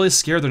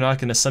scared they're not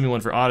going to send me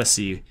one for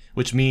Odyssey,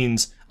 which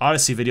means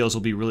Odyssey videos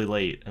will be really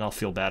late, and I'll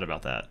feel bad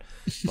about that.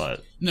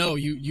 But no,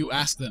 you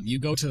ask them. You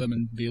go to them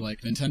and be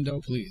like,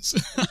 Nintendo, please.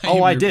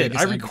 Oh, I did.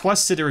 I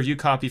requested a review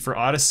copy for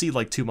Odyssey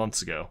like 2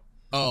 months ago.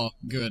 Oh,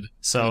 good.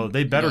 So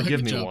they better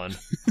give me one.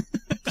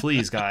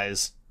 Please,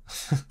 guys.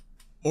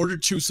 Order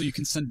 2 so you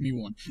can send me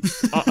one.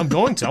 I'm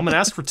going to. I'm going to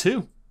ask for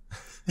 2.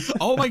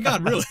 Oh my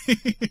god, really?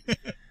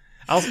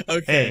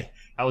 Okay. Hey,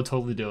 I would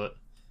totally do it.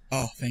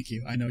 Oh, thank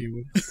you. I know you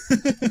would.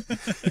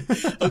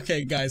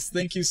 Okay, guys,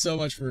 thank you so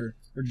much for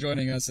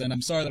joining us, and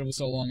I'm sorry that it was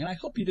so long, and I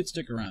hope you did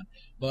stick around.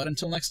 But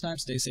until next time,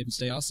 stay safe and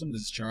stay awesome.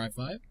 This is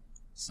Char5,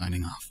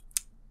 signing off.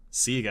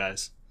 See you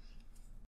guys.